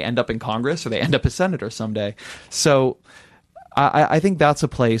town, and they end up in Congress or they end up as senator someday. So I think that's a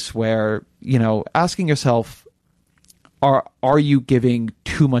place where, asking yourself, are you giving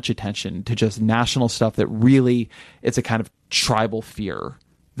too much attention to just national stuff that really it's a kind of tribal fear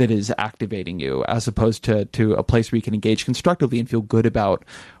that is activating you, as opposed to a place where you can engage constructively and feel good about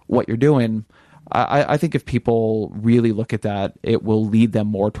what you're doing? I think if people really look at that, it will lead them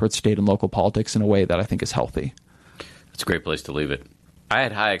more towards state and local politics in a way that I think is healthy. It's a great place to leave it. I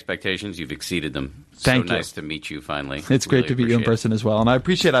had high expectations. You've exceeded them. Thank you. So nice to meet you finally. It's great to meet you in person as well. And I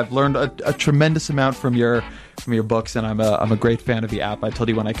appreciate I've learned a tremendous amount from your books, and I'm a great fan of the app. I told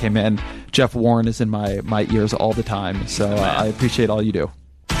you when I came in, Jeff Warren is in my ears all the time. So I appreciate all you do.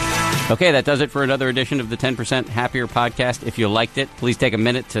 Okay, that does it for another edition of the 10% Happier podcast. If you liked it, please take a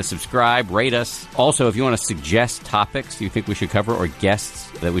minute to subscribe, rate us. Also, if you want to suggest topics you think we should cover or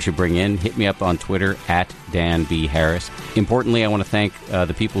guests that we should bring in, hit me up on Twitter at Dan B. Harris. Importantly, I want to thank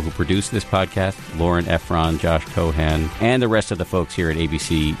the people who produce this podcast, Lauren Efron, Josh Cohan, and the rest of the folks here at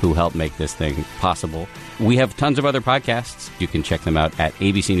ABC who helped make this thing possible. We have tons of other podcasts. You can check them out at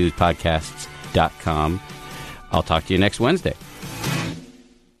abcnewspodcasts.com. I'll talk to you next Wednesday.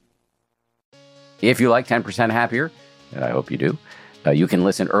 If you like 10% Happier, and I hope you do, you can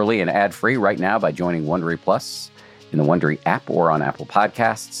listen early and ad-free right now by joining Wondery Plus in the Wondery app or on Apple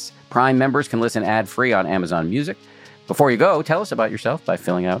Podcasts. Prime members can listen ad-free on Amazon Music. Before you go, tell us about yourself by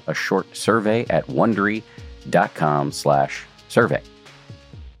filling out a short survey at Wondery.com/survey.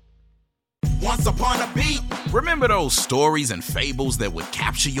 Once upon a beat. Remember those stories and fables that would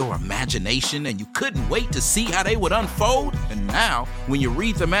capture your imagination and you couldn't wait to see how they would unfold? And now, when you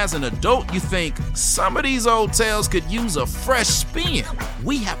read them as an adult, you think, some of these old tales could use a fresh spin.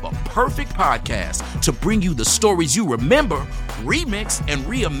 We have a perfect podcast to bring you the stories you remember, remix, and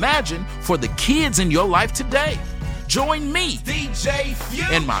reimagine for the kids in your life today. Join me, DJ Few,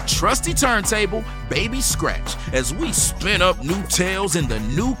 and my trusty turntable, Baby Scratch, as we spin up new tales in the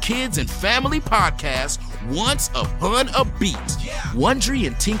New Kids and Family podcast, Once Upon a Beat. Wondery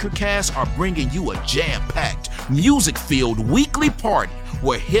and Tinkercast are bringing you a jam-packed, music-filled weekly party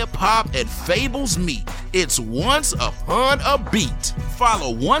where hip-hop and fables meet. It's Once Upon a Beat.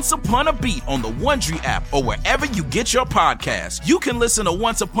 Follow Once Upon a Beat on the Wondery app or wherever you get your podcasts. You can listen to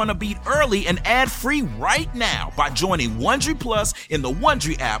Once Upon a Beat early and ad-free right now by joining Wondery Plus in the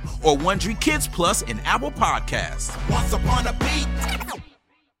Wondery app or Wondery Kids Plus in Apple Podcasts. Once Upon a Beat.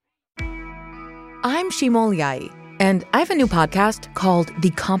 I'm Shimol Yai, and I have a new podcast called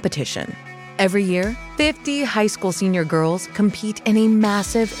The Competition. Every year, 50 high school senior girls compete in a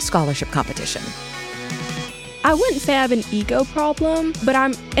massive scholarship competition. I wouldn't say I have an ego problem, but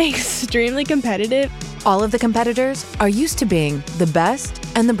I'm extremely competitive. All of the competitors are used to being the best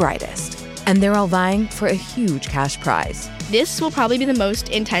and the brightest, and they're all vying for a huge cash prize. This will probably be the most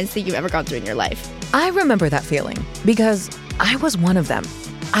intense thing you've ever gone through in your life. I remember that feeling because I was one of them.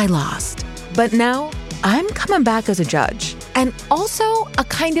 I lost. But now I'm coming back as a judge and also a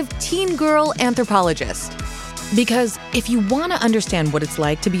kind of teen girl anthropologist. Because if you want to understand what it's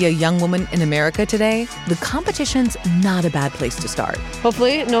like to be a young woman in America today, the competition's not a bad place to start.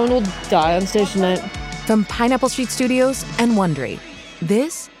 Hopefully, no one will die on stage tonight. From Pineapple Street Studios and Wondery,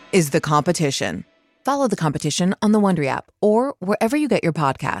 this is The Competition. Follow The Competition on the Wondery app or wherever you get your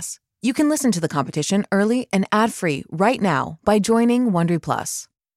podcasts. You can listen to The Competition early and ad-free right now by joining Wondery Plus.